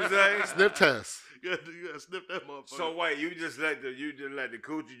rock. What'd you say? Snip test. you gotta sniff that motherfucker. So wait, you just let the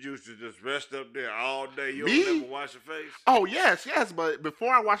coochie juice just rest up there all day. You Me? don't never wash your face. Oh, yes, but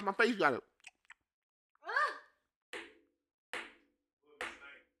before I wash my face, you gotta.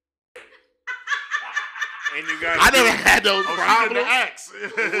 And you got. I never had those she problems. getting the axe.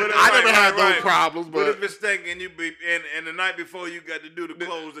 I never had those problems, But if but it's thinking you be and the night before you got to do the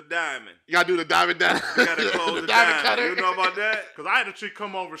close the diamond. you gotta do the diamond down. You got to close the diamond. You know about that? Because I had a chick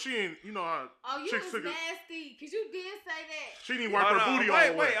come over. She ain't, you know how Oh, you chicks was took it. nasty, because you did say that. She didn't wipe Hold her on, booty all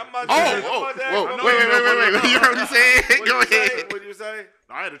the way. wait, I'm about to Oh, say about that. whoa, I know wait. you know about You heard what he said? What'd Go you say? ahead. What'd you say?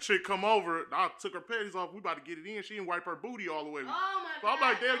 I had a chick come over. I took her panties off. We about to get it in. She didn't wipe her booty all the way. Oh my So I'm God.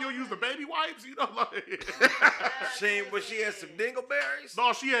 like, damn, you don't use the baby wipes? You know, like. But she had some dingleberries.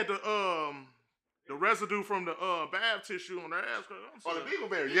 No, she had the residue from the bath tissue on her ass. Oh, the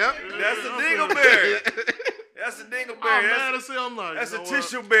Beagleberry, yep. That's a Yeah, dingleberry. That's a I'm dingleberry. mad as hell. I'm like, That's you a know what?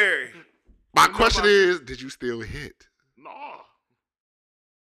 tissue berry. My You know question about- is, did you still hit? No.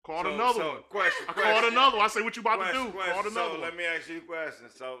 Called another one. Question. I called another one. I said, what you about to do? Question. Called another So one. let me ask you a question.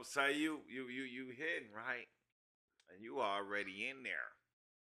 So say you hitting right, and you already in there,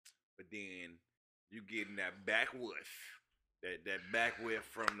 but then you getting that back whiff, that back whiff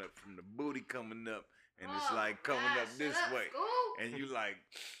from the booty coming up, and it's Oh, like coming God, up this shut up, way, Scoop. and you like,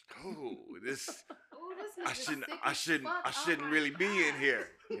 oh, this. Ooh, this I nigga shouldn't sick as fuck. I Oh shouldn't my really be in God. here.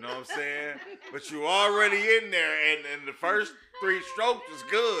 You know what I'm saying? But you already in there, and the first 3 strokes is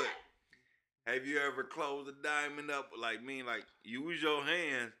good. Have you ever closed a diamond up like use your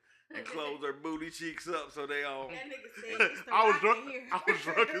hands and close her booty cheeks up so they all, That nigga said, "It's the I was rock drunk. in here." I was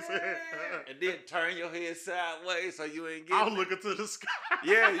drunk as hell. and then turn your head sideways so you ain't I getting. was looking to the sky.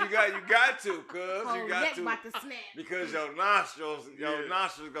 Yeah, you got to, cuz Whole you got neck to. about to snap. Because your nostrils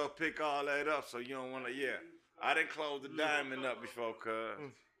Yeah. gonna pick all that up, so you don't wanna. Yeah, I didn't close the diamond up before, cuz.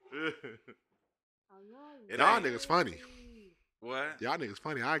 Oh, no, It Y'all ain't- niggas funny. What? Y'all niggas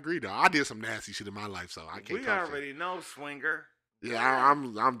funny. I agree, though. I did some nasty shit in my life, so I can't We talk shit. already know, swinger. Yeah,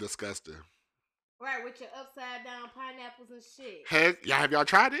 I'm disgusted. Right, with your upside down pineapples and shit. Heck, have y'all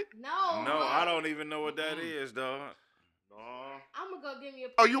tried it? No. No, I don't even know what that is, dog. I'm gonna go give me a.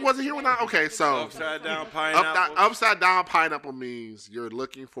 Oh, you wasn't here when I- okay, so- Upside down Upside, pineapple. upside down pineapple means you're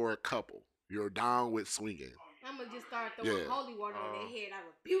looking for a couple. You're down with swinging. I'm gonna just start throwing Yeah. holy water on their head. I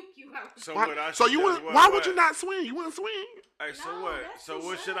rebuke you. So Why, what I so should you do- wouldn't? what- Why what? would you not swing? You wouldn't swing. Hey, so No, what? that's So too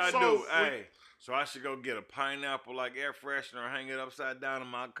what should much. I So, do? we- Hey, so I should go get a pineapple like air freshener, hang it upside down in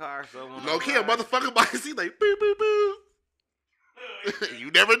my car. So when No I kid, ride- motherfucker, by see like boo boo boo.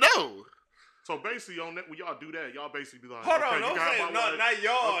 You never know. So basically, on that, when y'all do that, y'all basically be like, Hold okay, on, you don't got say my no, wife. not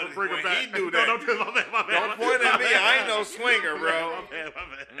y'all. Let's bring her When back. he do No, that. my bad, my bad. Don't point at me. I ain't no swinger, bro. My bad,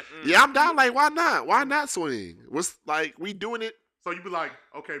 my bad. Mm-mm. Yeah, I'm down. Like, why not? Why not swing? What's like we doing it? So you be like,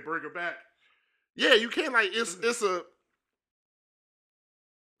 okay, bring her back. Yeah, you can't. Like, it's a.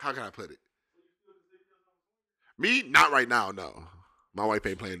 How can I put it? Me, not right now. No, my wife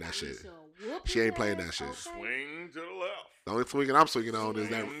ain't playing that shit. She ain't playing that shit. Swing to the left. The only swinging I'm swinging on is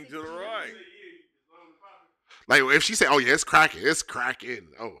that. Swing to the right. Like, if she say, "Oh yeah, it's cracking," it's cracking.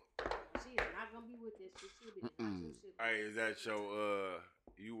 Oh, She is not gonna be with this shit. She'll be Mm-mm. Hey, is that your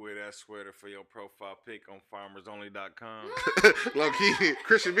you wear that sweater for your profile pic on farmersonly.com? low key,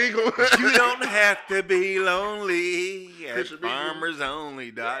 Christian Beagle. You don't have to be lonely at Christian Beagle.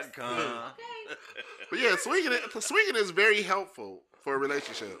 farmersonly.com. Okay. But yeah, swinging is very helpful for a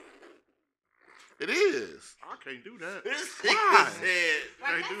relationship. It is. I can't do that. This Why? nigga said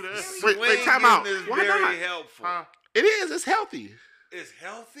Right, Can't do that's that. very- Wait, time out. swinging is Why very not? helpful. Huh? It is. It's healthy It's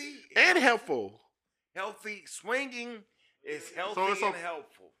healthy and helpful. healthy. Swinging is healthy So it's and okay.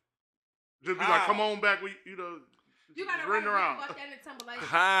 helpful. Just be How? like, come on back. You know, You gotta run write a book around. about that in Timberlake.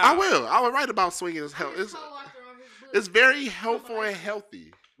 How? I will. I will write about swinging as health. His co-author on his book. It's very helpful and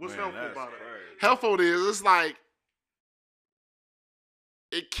healthy. What's Man, helpful that's about it? crazy. Helpful is it's like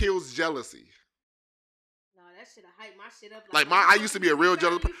it kills jealousy. No, that shit'll hype my shit up. Like I used to be a real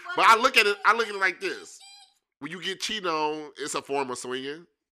jealous, but I look at it like this. When you get cheated on, it's a form of swinging.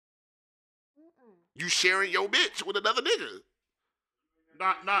 You sharing your bitch with another nigga.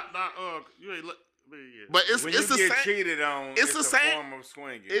 You ain't. But it's when it's you the get same. cheated on, it's it's the a same- form of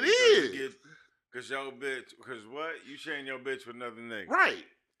swinging. It because is. Because your bitch, because what? You sharing your bitch with another nigga. Right.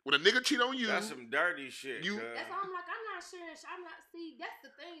 When a nigga cheat on you, That's some dirty shit. you- cuz. That's why I'm like, I'm not sharing. I'm not. See, that's the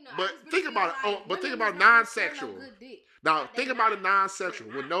thing, though. I But just really think feel about it. like But think women about is not gonna share non-sexual. No good dick. now Like, think they about it not. non-sexual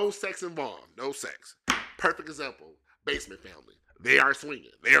They with not. no sex involved, no sex. Perfect example. Basement family. They are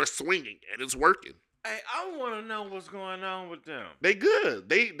swinging. They are swinging, and it's working. Hey, I want to know what's going on with them. They good.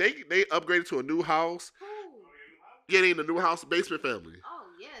 They upgraded to a new house. Who? Getting a new house, basement family. Oh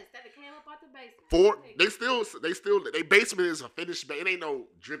yes, that came up out the basement. Four. Okay. They basement is a finished. It ain't no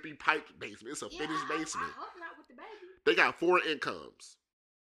drippy pipe basement. It's a finished basement. I hope not with the baby. They got 4 incomes.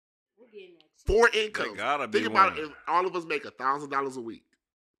 We're getting that. 4 incomes. gotta be Think about it. winning. If all of us make $1,000 a week,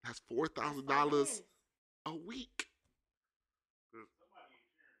 that's $4,000 $4,000. a week.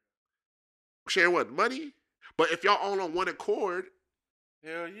 Share what? Money? But if y'all all on one accord,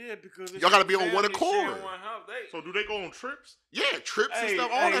 Hell yeah, because Y'all gotta be on one family sharing accord. one house. So do they go on trips? yeah, trips and Hey,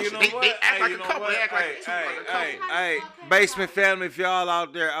 stuff, all hey, that you shit. know They what? act like you a know couple. what? They act like Hey, two, like a couple. hey, couple. hey, Okay, basement right. family, if y'all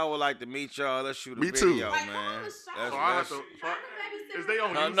out there, I would like to meet y'all. Let's shoot a Me too. video, Like, man. come on the show. So I have to. Is they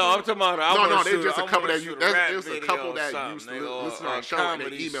on No, YouTube? no, I'm talking about. I No, wanna no, they shoot- just a I couple wanna that shoot you. a That's rap it's a video couple or that something, used to nigga, listen to or our a show and they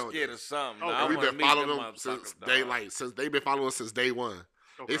comedy emailed skit or us. something. Okay. I We've wanna been meet following them motherfuckers, since dog. they've been following us since day one.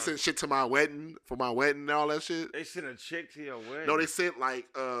 Okay. They sent shit to my wedding for my wedding and all that shit. They sent a chick to your wedding. No, they sent like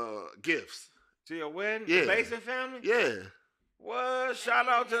gifts. to your wedding. Yeah. The basement family. Yeah. What? Shout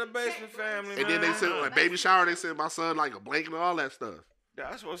out to the basement family, And then they man. sent like baby shower. They sent my son like a blanket and all that stuff.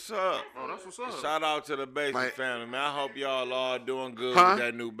 That's what's up. Oh, that's what's up. Shout out to the basement Like- family, man. I hope y'all all doing good Huh? with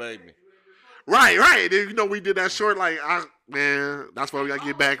that new baby. Right. Then, you know we did that short. Like, that's why we gotta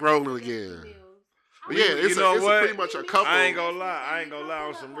get back rolling again. But yeah, You it's know it's what? pretty much a couple. I ain't gonna lie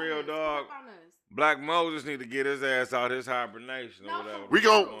on some real dog. Black Moses need to get his ass out his hibernation or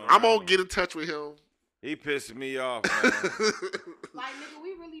whatever. I'm gonna get in touch with him. He pissing me off, man. Like, nigga,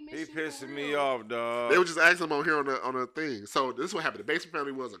 we really miss He you for pissing me real. off, dog. They were just asking him on here on the thing. So this is what happened. The basement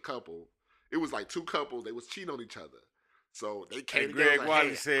family was a couple. It was like 2 couples. They was cheating on each other. So they came Hey, together. Greg Like, Wiley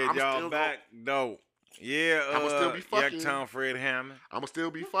hey, said I'm y'all still back. No. Yeah, I'ma still be fucking. Yaktown Fred Hammond. I'ma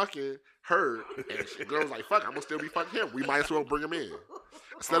still be fucking her. And the girl was like, fuck, I'm gonna still be fucking him. We might as well bring him in.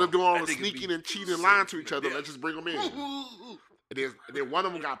 Instead of doing all That the nigga sneaking be and cheating and lying to each other, let's just bring them in. And then one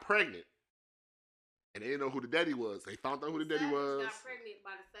of them got pregnant. And they didn't know who the daddy was. They found out who the daddy was. Got pregnant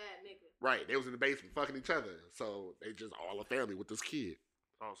by the sad nigga. Right. They was in the basement fucking each other. So they just all a family with this kid.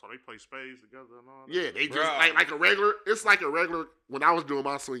 Oh, so they play spades together and all that? Yeah, they just Bruh. like a regular. It's like a regular when I was doing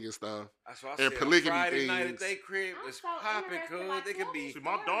my swinging stuff. That's what And I said. polygamy Friday night things. at they crib I'm is so popping, interested, cuz. like, They could tell be. me. See,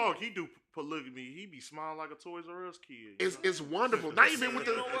 my dog, he do polygamy. He be smiling like a Toys R Us kid. you know? It's wonderful. Not even with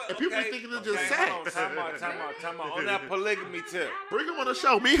the. You know what? And people Okay. be thinking it's just Okay, sex. hold on, time out. On that polygamy tip. Bring him on the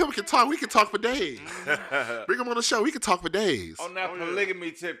show. Me and him can talk. We can talk for days. Bring him on the show. We can talk for days. On that Oh, yeah.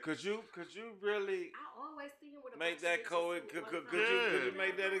 polygamy tip, could you really I always see him with a make bunch of that bitches co- too. could One you- time, could you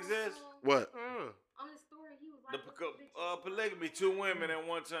make that exist? What? On his story, he was the right with the bitches. polygamy, 2 women at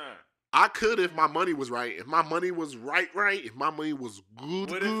one time? I could if my money was right. If my money was right. If my money was good.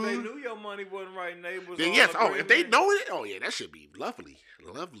 What if they knew your money wasn't right and they was Then all yes. Oh, if they agreement? know it, oh yeah, that should be lovely.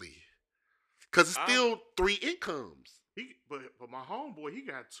 Cause it's I- still 3 incomes. But my homeboy, he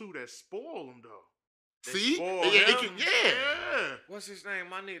got 2 that spoil him though. They See? spoil Yeah, him? Yeah. What's his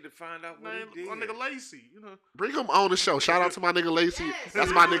name? I need to find out what Man, he did. my nigga Lacey, you know. Bring him on the show. Shout out to my nigga Lacey. Yes,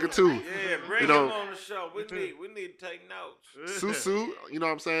 That's my shout out nigga to too. Lacey. Yeah, bring You know- him on the show. We need to take notes. Susu, you know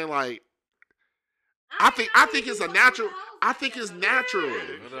what I'm saying? Like, I I think it's a natural. I think it's natural.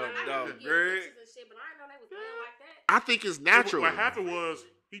 What up, dog? Greg? I think it's natural. What happened was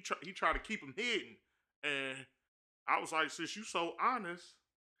he tried to keep him hidden, and I was like, since you so honest,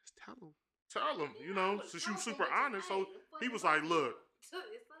 Just tell him. tell him, you know, since you super honest. So he was like, look,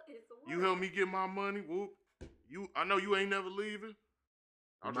 you help me get my money. Whoop, I know you ain't never leaving.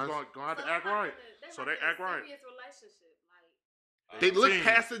 I'm just gonna have to act right. So they act right. They look Team.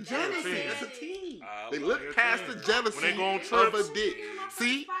 past the Team. jealousy. That's a team. They Like look a past team. the jealousy When they go on of trips. a dick.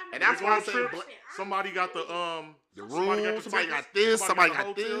 See, and They that's go why I on say trips, bla- somebody got the the somebody room. the Somebody tickets, got this. Somebody the got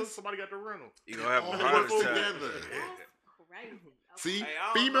hotel, this. somebody got the rental. You gonna have All a work heart attack. together. See, Hey,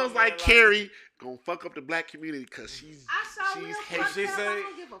 I don't females know, like man, like- Karri gonna fuck up the black community because she's She hateful. I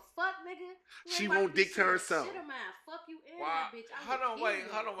don't give a fuck, nigga. You She ain't won't about to dick to shit- herself. Shit of mine. Fuck you and Why? that bitch. I Hold will on,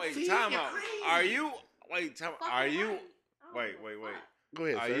 kill wait. you. See, Time you're out. crazy. Are you? Wait, time. Fuck Are your you? right. I don't Wait, give a wait, wait. fuck. Go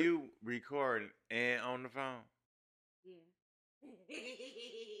ahead, Are sir. you recording and on the phone? Yeah.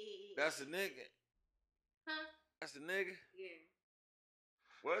 That's a nigga. Huh? That's a nigga. Yeah.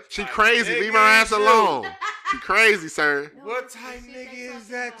 What She type crazy. nigga Leave her ass is you? alone. She crazy, sir. No, What the type shit nigga they is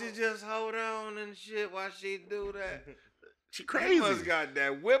talking that to about. just hold on and shit while she do that? She You crazy. must got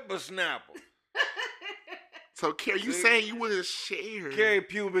that whippersnapper. So, Carrie, you See? saying you wouldn't share? Carrie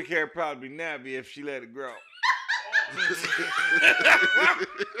pubic hair probably nappy if she let it grow.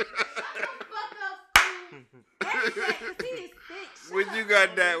 When you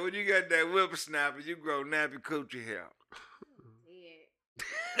got that whippersnapper, you grow nappy coochie hair.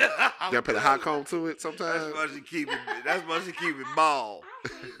 You gotta put a hot comb to it sometimes. That's why she keep it. That's why she keep it bald. I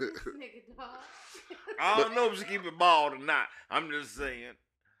hate this nigga, dog. I don't know if she keep it bald or not. I'm just saying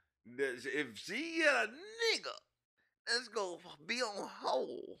that if she get a nigga that's gonna be on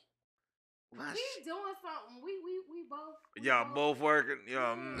hold. We doing something. We both. Y'all both working.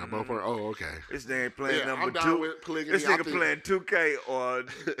 Y'all Y'all both are. Oh, okay. This nigga ain't playing Yeah, number I'm down 2. with polygamy. This I nigga think- playing 2K or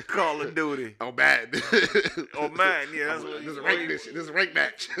Call of Duty. Oh, bad. Oh man, yeah, that's what. This is a rank mission. This is a rank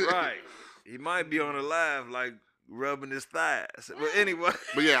match. Right. He might be on the live like rubbing his thighs. But anyway.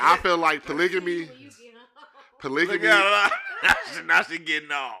 But yeah, I feel like polygamy. When you get home. Polygamy. Look at her. Now she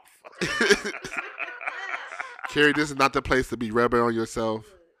getting off. Carrie, this is not the place to be rubbing on yourself.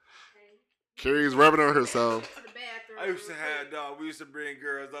 Carrie's rubbing on herself. To the bathroom. I used to have, dog, we used to bring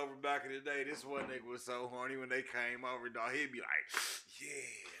girls over back in the day. This one nigga was so horny when they came over, dog. He'd be like,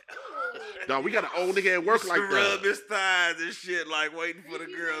 yeah. Dog, we got an old nigga at work like Rub that. his thighs and shit, like waiting for the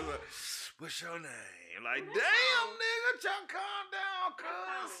girls. Like, what's your name? Like, damn, nigga, y'all calm down, That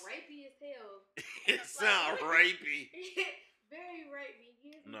sounds cuz. rapey as hell. It sound rapey. Very rapey.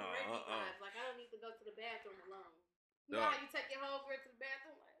 Gives me No, rapey vibes. Like I don't need to go to the bathroom alone. You know Dog. how you take your whole girl to the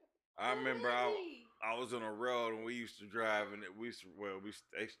bathroom? Like, I remember really? I was on a road and we used to drive and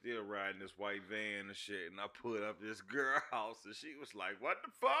they still riding this white van and shit, and I put up this girl house and she was like, "What the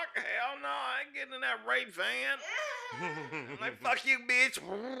fuck? Hell no, I ain't getting in that rape van." I'm like, "Fuck you, bitch."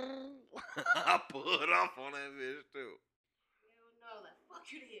 I put up on that bitch too. Hell no, like fuck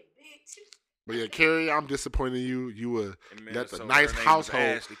you then, bitch. But yeah, Carrie, I'm disappointed in you. You were And that's a Minnesota, nice her name was household.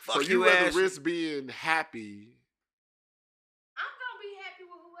 Ashley. So Fuck you you, rather Ashley. risk being happy. I'm gonna be happy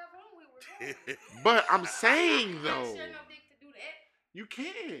with whoever I'm with regardless. But I'm saying I'm though, not sharing no dick to do that. you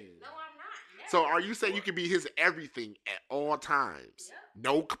can. No, I'm not. Never. So are you saying you can be his everything at all times? Yep.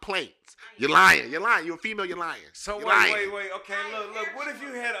 No complaints. You're lying. You're lying. You're a female. You're lying. So You're lying. wait. Okay, look. What if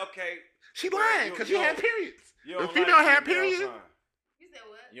you had She lying because you had periods. You The don't female like had females, periods. huh? You said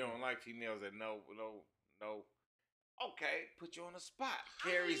what? You don't like females that no. Okay, put you on the spot.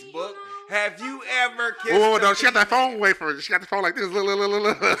 Carrie's mean, book. you know, Have you sometimes ever I kissed? Whoa, a no, she got that female? phone away from her. She got the phone like this. Look, look, look,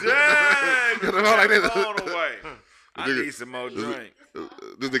 look, look. Dang, Got the phone like this. phone away. I Nigga, need some more this- drink.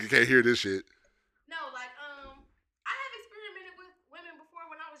 This nigga can't hear this shit. No, like I have experimented with women before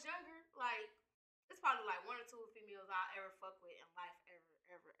when I was younger. Like it's probably like 1 or 2 females I ever fuck with in life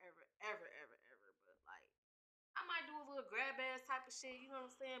ever. But like I might do a little grab ass type of shit. You know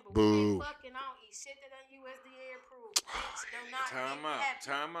what I'm saying? But we Boo. ain't fucking. I don't eat shit that ain't USDA approved. Bitch, do not Time get out. happy.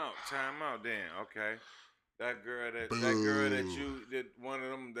 Time out. Then okay. That girl that Boo. one of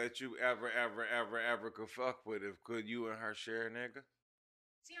them that you ever could fuck with, if could you and her share a nigga?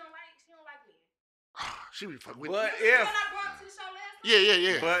 She don't like me. She be fucking with But You know if what I brought to the show last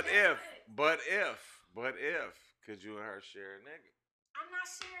Yeah. But if could you and her share a nigga? I'm not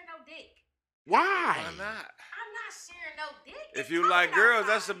sharing no dick. Why? Why not? I'm not sharing no dick. If It's you cold like girls,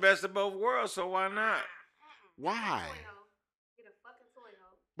 that's the outside. best of both worlds. So why not? Why? Get a fucking toy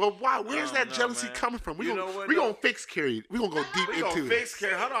hoe. But why? Where's don't that know, jealousy man. coming from? We You gonna know what, we though? gonna fix Carrie. We gonna go deep We gonna into fix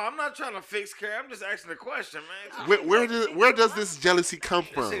Carrie. Hold on, I'm not trying to fix Carrie. I'm just asking a question, man. where does this jealousy come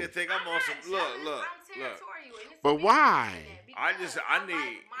This from? nigga think I'm on some not look. jealous. I'm territorial. And it's But me why? saying that I because just- I like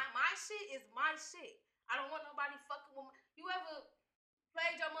need- my shit is my shit. I don't want nobody fucking with you ever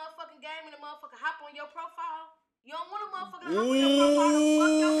played your motherfucking game and the motherfucker hop on your profile? You don't want a motherfucker to hop on your profile to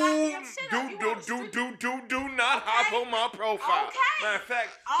fuck your goddamn shit up. You want a street- Do not hop Okay. on my profile. Okay. Matter of fact,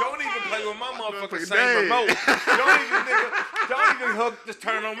 don't even Okay. play with my motherfucking Motherfucking same day. remote. don't even hook. Just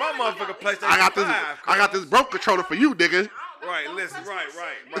turn on my motherfucking PlayStation I got this. 5. I got this broke controller for you, nigga. Right, Don't listen, touch my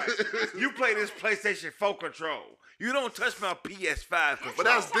right. shit. You play this PlayStation 4 control. You don't touch my PS5 control. But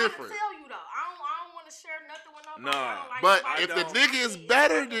that's what I'm trying different. to tell you though. I don't want to share nothing with nobody. Nah. I don't like But nobody if the don't. fucking nigga is with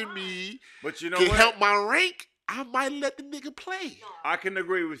better me. than me, But you know can what? help my rank, I might let the nigga play. No. I can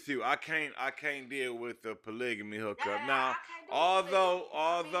agree with you. I can't deal with the polygamy hookup. Yeah, Now, I can't do although polygamy.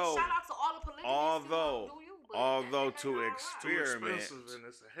 I mean, shout out to all the polygamists. although- do you, but although that to ain't all right. Too experiment, expensive and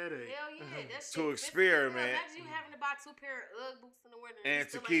it's a headache. Hell yeah, that shit To expensive. experiment. Imagine you having to buy 2 pair of UGG boots in the winter. And you to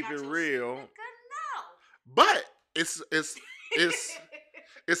still keep ain't got it your real- shit. Nigga, But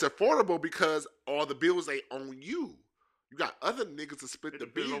it's affordable because all the bills ain't on you. You got other niggas to split It the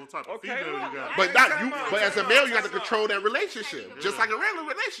depends beef. on what type of Okay, female look, you got. But not you. Time out, But as a time male, out, you got to time out. control that relationship, Yeah. just like a regular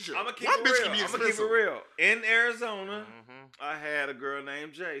relationship. I'm gonna keep One it bitch real. can be I'm gonna keep expensive. it real. In Arizona, Mm-hmm. I had a girl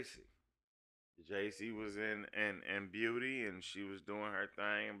named JC. JC was in beauty, and she was doing her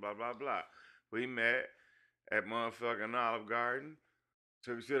thing, and blah blah blah. We met at motherfucking Olive Garden.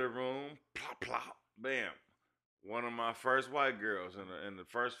 Took her to the room. Plop plop. Bam. One of my first white girls, in the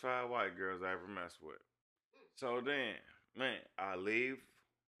first 5 white girls I ever messed with. So then, man, I leave.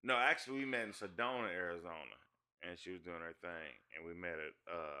 No, actually, we met in Sedona, Arizona, and she was doing her thing, and we met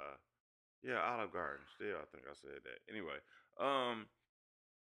at Olive Garden. Still, I think I said that. Anyway,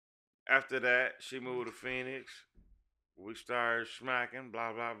 after that, she moved to Phoenix. We started smacking,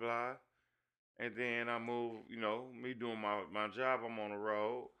 blah blah blah, and then I moved. You know, me doing my job. I'm on the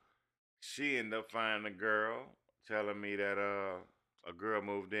road. She ended up finding a girl, telling me that a girl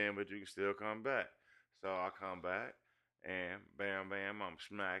moved in, but you can still come back. So I come back, and bam, bam, I'm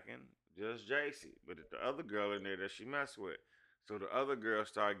smacking just JC. But the other girl in there that she messed with. So the other girl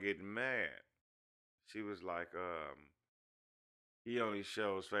started getting mad. She was like, he only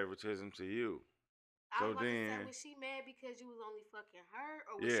shows favoritism to you. I So was about to say, then- was she mad because you was only fucking her,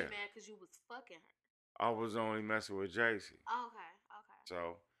 or was Yeah. she mad because you was fucking her? I was only messing with JC. Okay.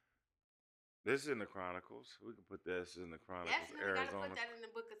 So this is in the Chronicles. We can put this in the Chronicles, Definitely gotta Arizona. put that in the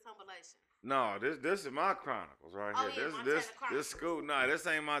book of tumulation. No, this is my Chronicles right Oh, here. yeah, Montana This Chronicles. school. No, this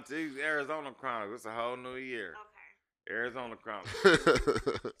ain't my these Arizona Chronicles. It's a whole new year. Okay. Arizona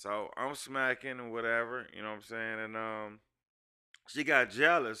Chronicles. So I'm smacking and whatever, you know what I'm saying? And she got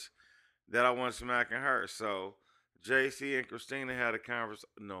jealous that I wasn't smacking her. So JC and Christina had a conversation.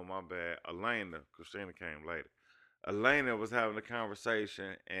 No, my bad. Elena. Christina came later. Elena was having a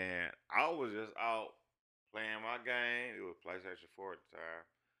conversation, and I was just out playing my game. It was PlayStation 4 at the time.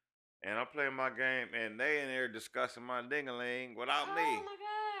 And I'm playing my game, and they in there discussing my ding-a-ling without Oh me. my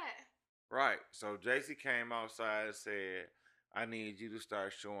god. Right. So JC came outside and said, I need you to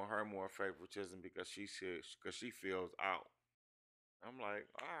start showing her more favoritism because she feels out. I'm like,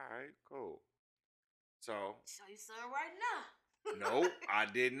 all right, cool. So, Show you something right now. no, I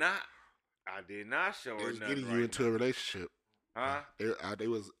did not. I did not show They her was nothing getting right you into now. a relationship. Huh? They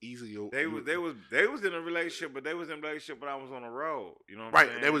was easy. They was in a relationship, but they was in a relationship when I was on the road. You know what I'm right.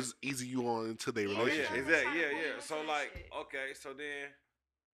 saying? They was easy you on into their Yeah, Oh relationship. yeah, they exactly. trying to Yeah, pull you yeah. into So that like, shit. okay, so then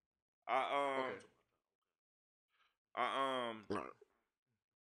I Okay. Right.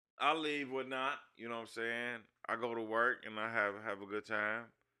 I leave whatnot. You know what I'm saying? I go to work and I have a good time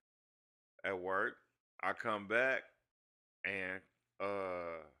at work. I come back and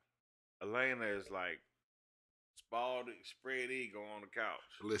Elena is like spread eagle on the couch.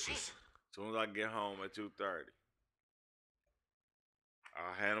 Delicious. As soon as I get home at 2:30,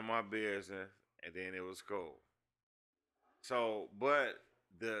 I handle my business and then it was cool. So, but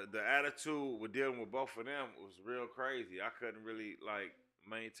the attitude with dealing with both of them was real crazy. I couldn't really like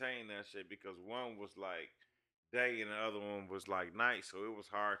maintain that shit because one was like day and the other one was like night, so it was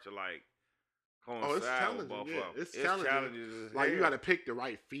hard to like Oh, it's coincide with challenging. both Yeah, of them. it's challenging. challenges as Like you hell. got to pick the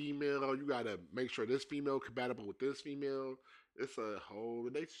right female. You got to make sure this female compatible with this female. It's a whole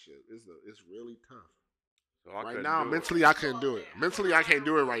relationship. It's really tough. So I Right couldn't now, do it. mentally, I couldn't do it. Mentally, I can't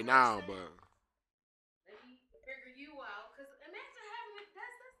do it right now. But Let me figure you out. Cause imagine having it.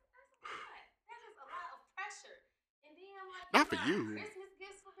 That's a lot. That is a lot of pressure. And then like Not you for got you. Christmas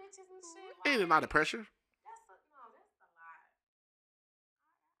gifts for bitches and shit. ain't a lot of pressure. That's a lot.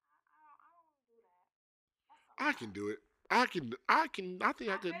 I don't want to do that. That's a I lot. can do it. I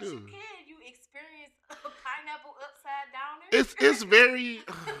think I could bet do. you can. You experience a pineapple upside down. It's very.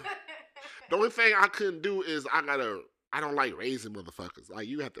 The only thing I couldn't do is I don't like raising motherfuckers. Like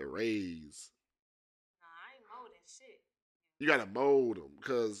you have to raise. Nah, I ain't molding shit. You gotta mold them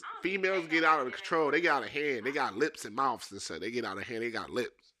because I don't think females they get know out how of to control. They get out of regulate. hand. They got lips and mouths and stuff. They get out of hand. They got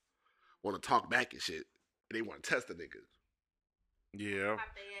lips. Want to talk back and shit. And they want to test the niggas. Yeah.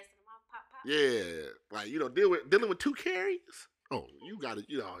 Pop their ass in the mouth. Pop, pop. Yeah, like dealing with two carries. Oh, you gotta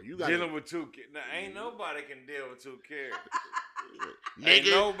Dealing with two kids. Now, ain't nobody can deal with two kids. nigga, Ain't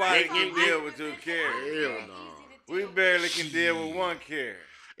nobody nigga, can nigga. deal with two kids. Hell no. We barely can deal with one kid.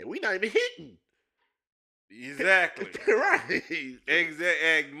 And we not even hitting. Exactly. Right.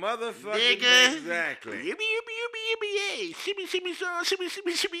 Exactly. Motherfucking Nigga. exactly. Yippee, yay. Shimmy, shimmy, son. Shimmy,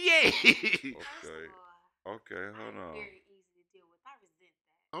 shimmy, shimmy, yay. First Okay. of all, Okay, hold I'm on. very easy to deal with. I resent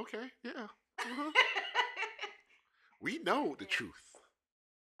that. Okay, yeah. Uh-huh. We know the truth.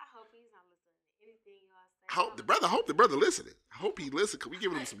 I hope he's not listening to anything y'all say. I hope the brother listening. I hope he listen because we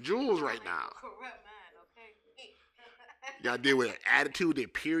giving him some jewels right now. Corrupt mind, okay? You gotta deal with attitude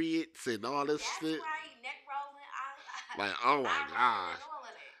and periods and all this That's shit. right, neck rolling. I Like, oh my I recommend gosh. all of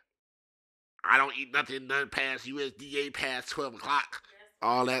that. I don't eat nothing done past USDA past 12 o'clock. Yes,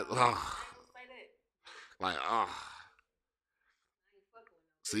 All that. I ain't gonna say that. Like, I ain't fucking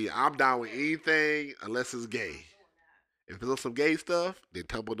with no See, I'm down with anything unless it's gay. doing that. If it's on some gay stuff, then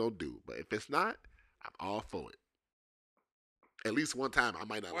Tumble don't do. But if it's not, I'm all for it. At least one time, I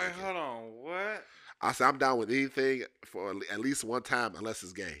might not Wait, like hold it. on. What? I said I'm down with anything for at least one time unless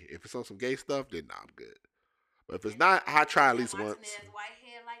it's gay. If it's on some gay stuff, then nah, I'm good. But if it's not, I try at least once. White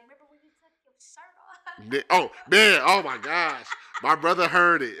hair, like, remember when you took your shirt off? Oh, man. Oh, my gosh. My brother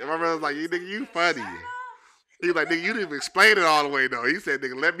heard it. My brother was like, nigga, you funny. He was like, nigga, you didn't even explain it all the way, though. He said,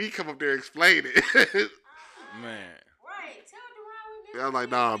 nigga, let me come up there and explain it. Man. Right. Tell Duran we I was like,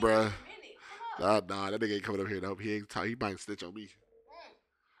 nah, bro. Come up. Nah, that nigga ain't coming up here, though. He ain't talk. He might snitch on me.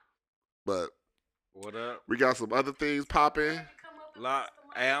 But What up? we got some other things popping.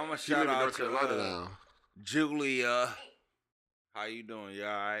 Hey, I'm gonna She live shout in out North to Carolina now. Julia. How you doing? You all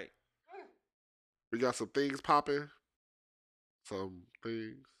right? We got some things popping. Some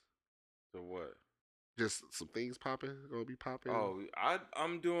things. So what? Just some things popping. Gonna be popping. Oh,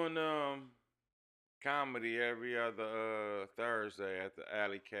 I'm doing comedy every other Thursday at the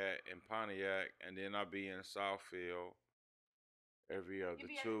Alley Cat in Pontiac, and then I'll be in Southfield every other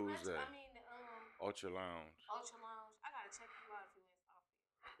Tuesday. Ultra Lounge. Ultra Lounge. I gotta check you out if you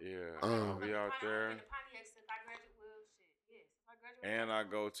in Southfield. Yeah, I'll be out there. And I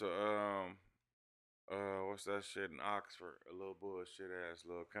go to what's that shit in Oxford? A little bullshit ass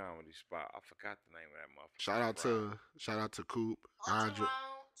little comedy spot. I forgot the name of that motherfucker. Shout out to Coop. Ultra Lounge.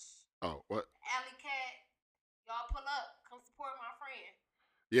 Oh, what? Alley Cat. Y'all pull up. Come support my friend.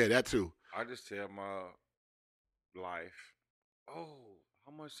 Yeah, that too. I just tell my life. Oh,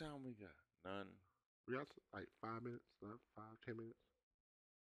 how much time we got? None. We got like 5 minutes, 10 minutes.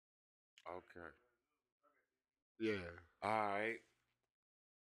 Okay. Yeah. All right.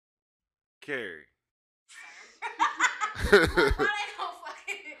 Karri.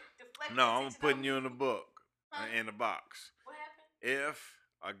 No, I'm putting you in the book, in the box. What happened? If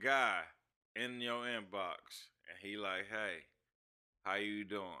a guy in your inbox and he like, hey, how you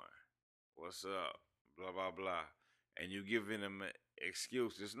doing? What's up? Blah, blah, blah. And you giving him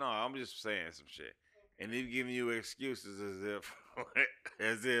excuses. No, I'm just saying some shit. And he's giving you excuses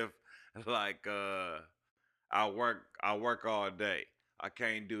as if like, I work all day. I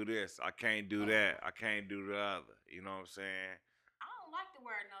can't do this. I can't do that. I can't do the other. You know what I'm saying? I don't like the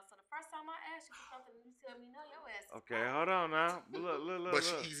word no. So the first time I ask you for something, you tell me no, your ass. Okay, hold on now. Look. But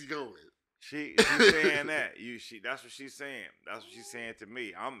she easy going. She's saying that. That's what she's saying. That's what she's saying to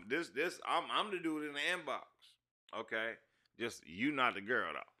me. I'm the dude in the inbox. Okay? Just you not the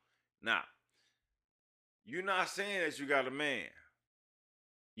girl though. Now, you're not saying that you got a man.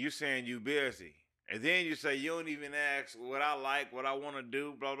 You saying you busy. And then you say you don't even ask what I like, what I want to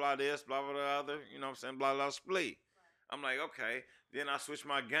do, blah, blah, this, blah, blah, the other. You know what I'm saying? Blah, blah, split. I'm like, okay. Then I switch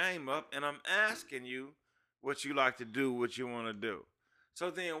my game up and I'm asking you what you like to do, what you want to do.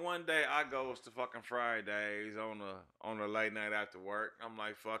 So then one day I goes to fucking Fridays on a late night after work. I'm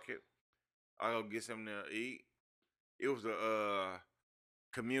like, fuck it. I go get something to eat. It was a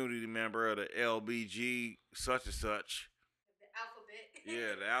community member of the LBG such and such. The alphabet.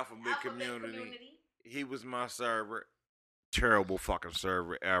 Yeah, the alphabet community. He was my server. Terrible fucking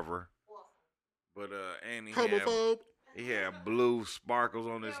server ever. But and he had blue sparkles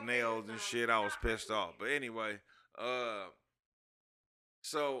on his nails and shit. I was pissed off. But anyway,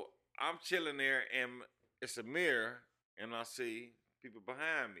 so I'm chilling there and it's a mirror and I see people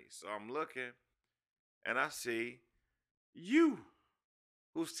behind me. So I'm looking and I see you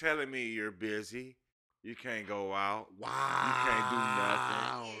who's telling me you're busy. You can't go out. Wow. You can't do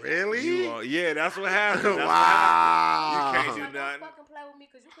nothing. Really? Yeah, that's what happened. Wow. You can't do Don't nothing. fucking play with me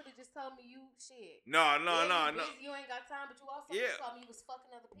because you could have just told me you shit. No. You ain't got time, but you also Yeah. told me you was fucking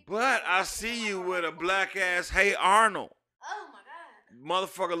other people. But I see you with a black ass Hey Arnold. Oh my god.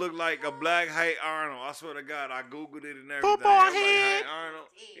 Motherfucker look like a black Hey Arnold. I swear to God, I Googled it and everything. Football I'm like, head. Hey Arnold.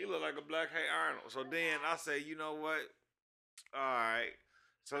 He look like a black Hey Arnold. So then I say, you know what? All right.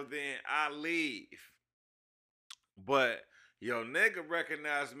 So then I leave. But your nigga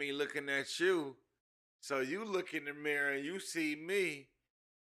recognized me looking at you. So you look in the mirror and you see me.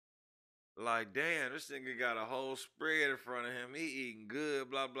 Like, damn, this nigga got a whole spread in front of him. He eating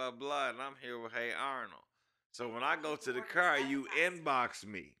good, blah, blah, blah. And I'm here with Hey Arnold. So when I go to the car, you inbox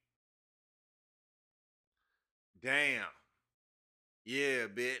me. Damn. Yeah,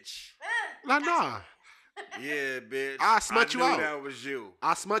 bitch. Nah. Yeah, bitch. I smut you out. That was you.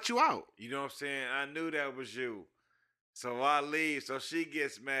 I smut you out. You know what I'm saying? I knew that was you. So I leave. So she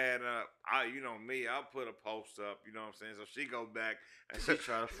gets mad. You know me. I'll put a post up. You know what I'm saying? So she go back and she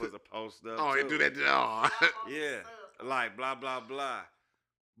try to put a post up. Oh, too. you do that. Oh. Yeah, like blah blah blah.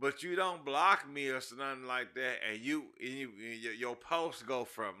 But you don't block me or nothing like that, and your posts go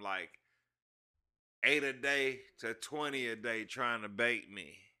from like 8 a day to 20 a day trying to bait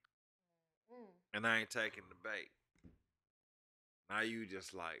me, and I ain't taking the bait. Now you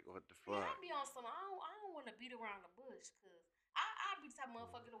just like, what the fuck? I be on some. I don't want to beat around the bush, cause I be the type of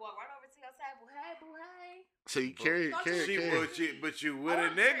motherfucker to walk right over to your table. Hey, boo, hey. So you carry. But you with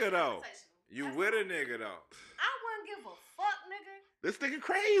a nigga though. You with a nigga though. I wouldn't give a fuck, nigga. This nigga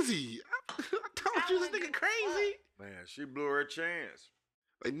crazy. I told you this nigga crazy. Man, she blew her chance.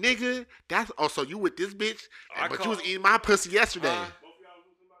 Like, nigga, that's... Oh, so you with this bitch, but you was call- eating my pussy yesterday.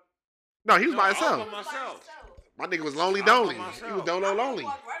 No, he was by I himself. was by myself. My nigga was lonely I was donely. by myself. He was dolo lonely.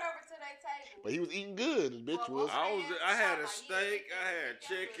 Walk right over to their table. But he was eating good. This bitch was... I had a steak, I had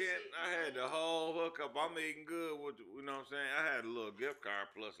chicken, I had the whole hookup. I'm eating good with, you know what I'm saying? I had a little gift card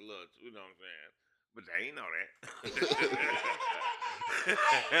plus a little, you know what I'm saying? But they ain't know that.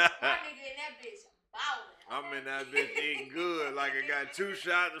 My nigga in that bitch ballin'. I'm in that bitch eating good. Like I got 2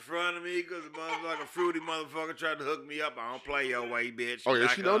 shots in front of me because the motherfucker, fruity motherfucker tried to hook me up. I don't play your way, bitch. Oh, yeah,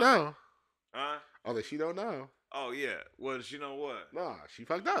 Back she don't up. know. Huh? Oh, that she don't know. Oh, yeah. Well, she know what? Nah, she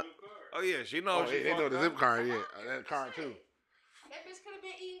fucked up. Oh, yeah, she knows she they know fucked the up. zip card, yeah. That card, too. That bitch could have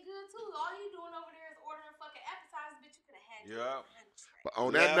been eating good too. All he doing over there is ordering fucking appetizers. Bitch, you could have had. Yeah. But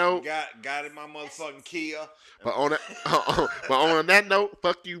on that Left, note... got in my motherfucking Kia. But on that note,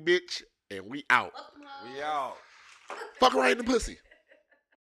 fuck you, bitch, and we out. We out. Fuck her right in the pussy.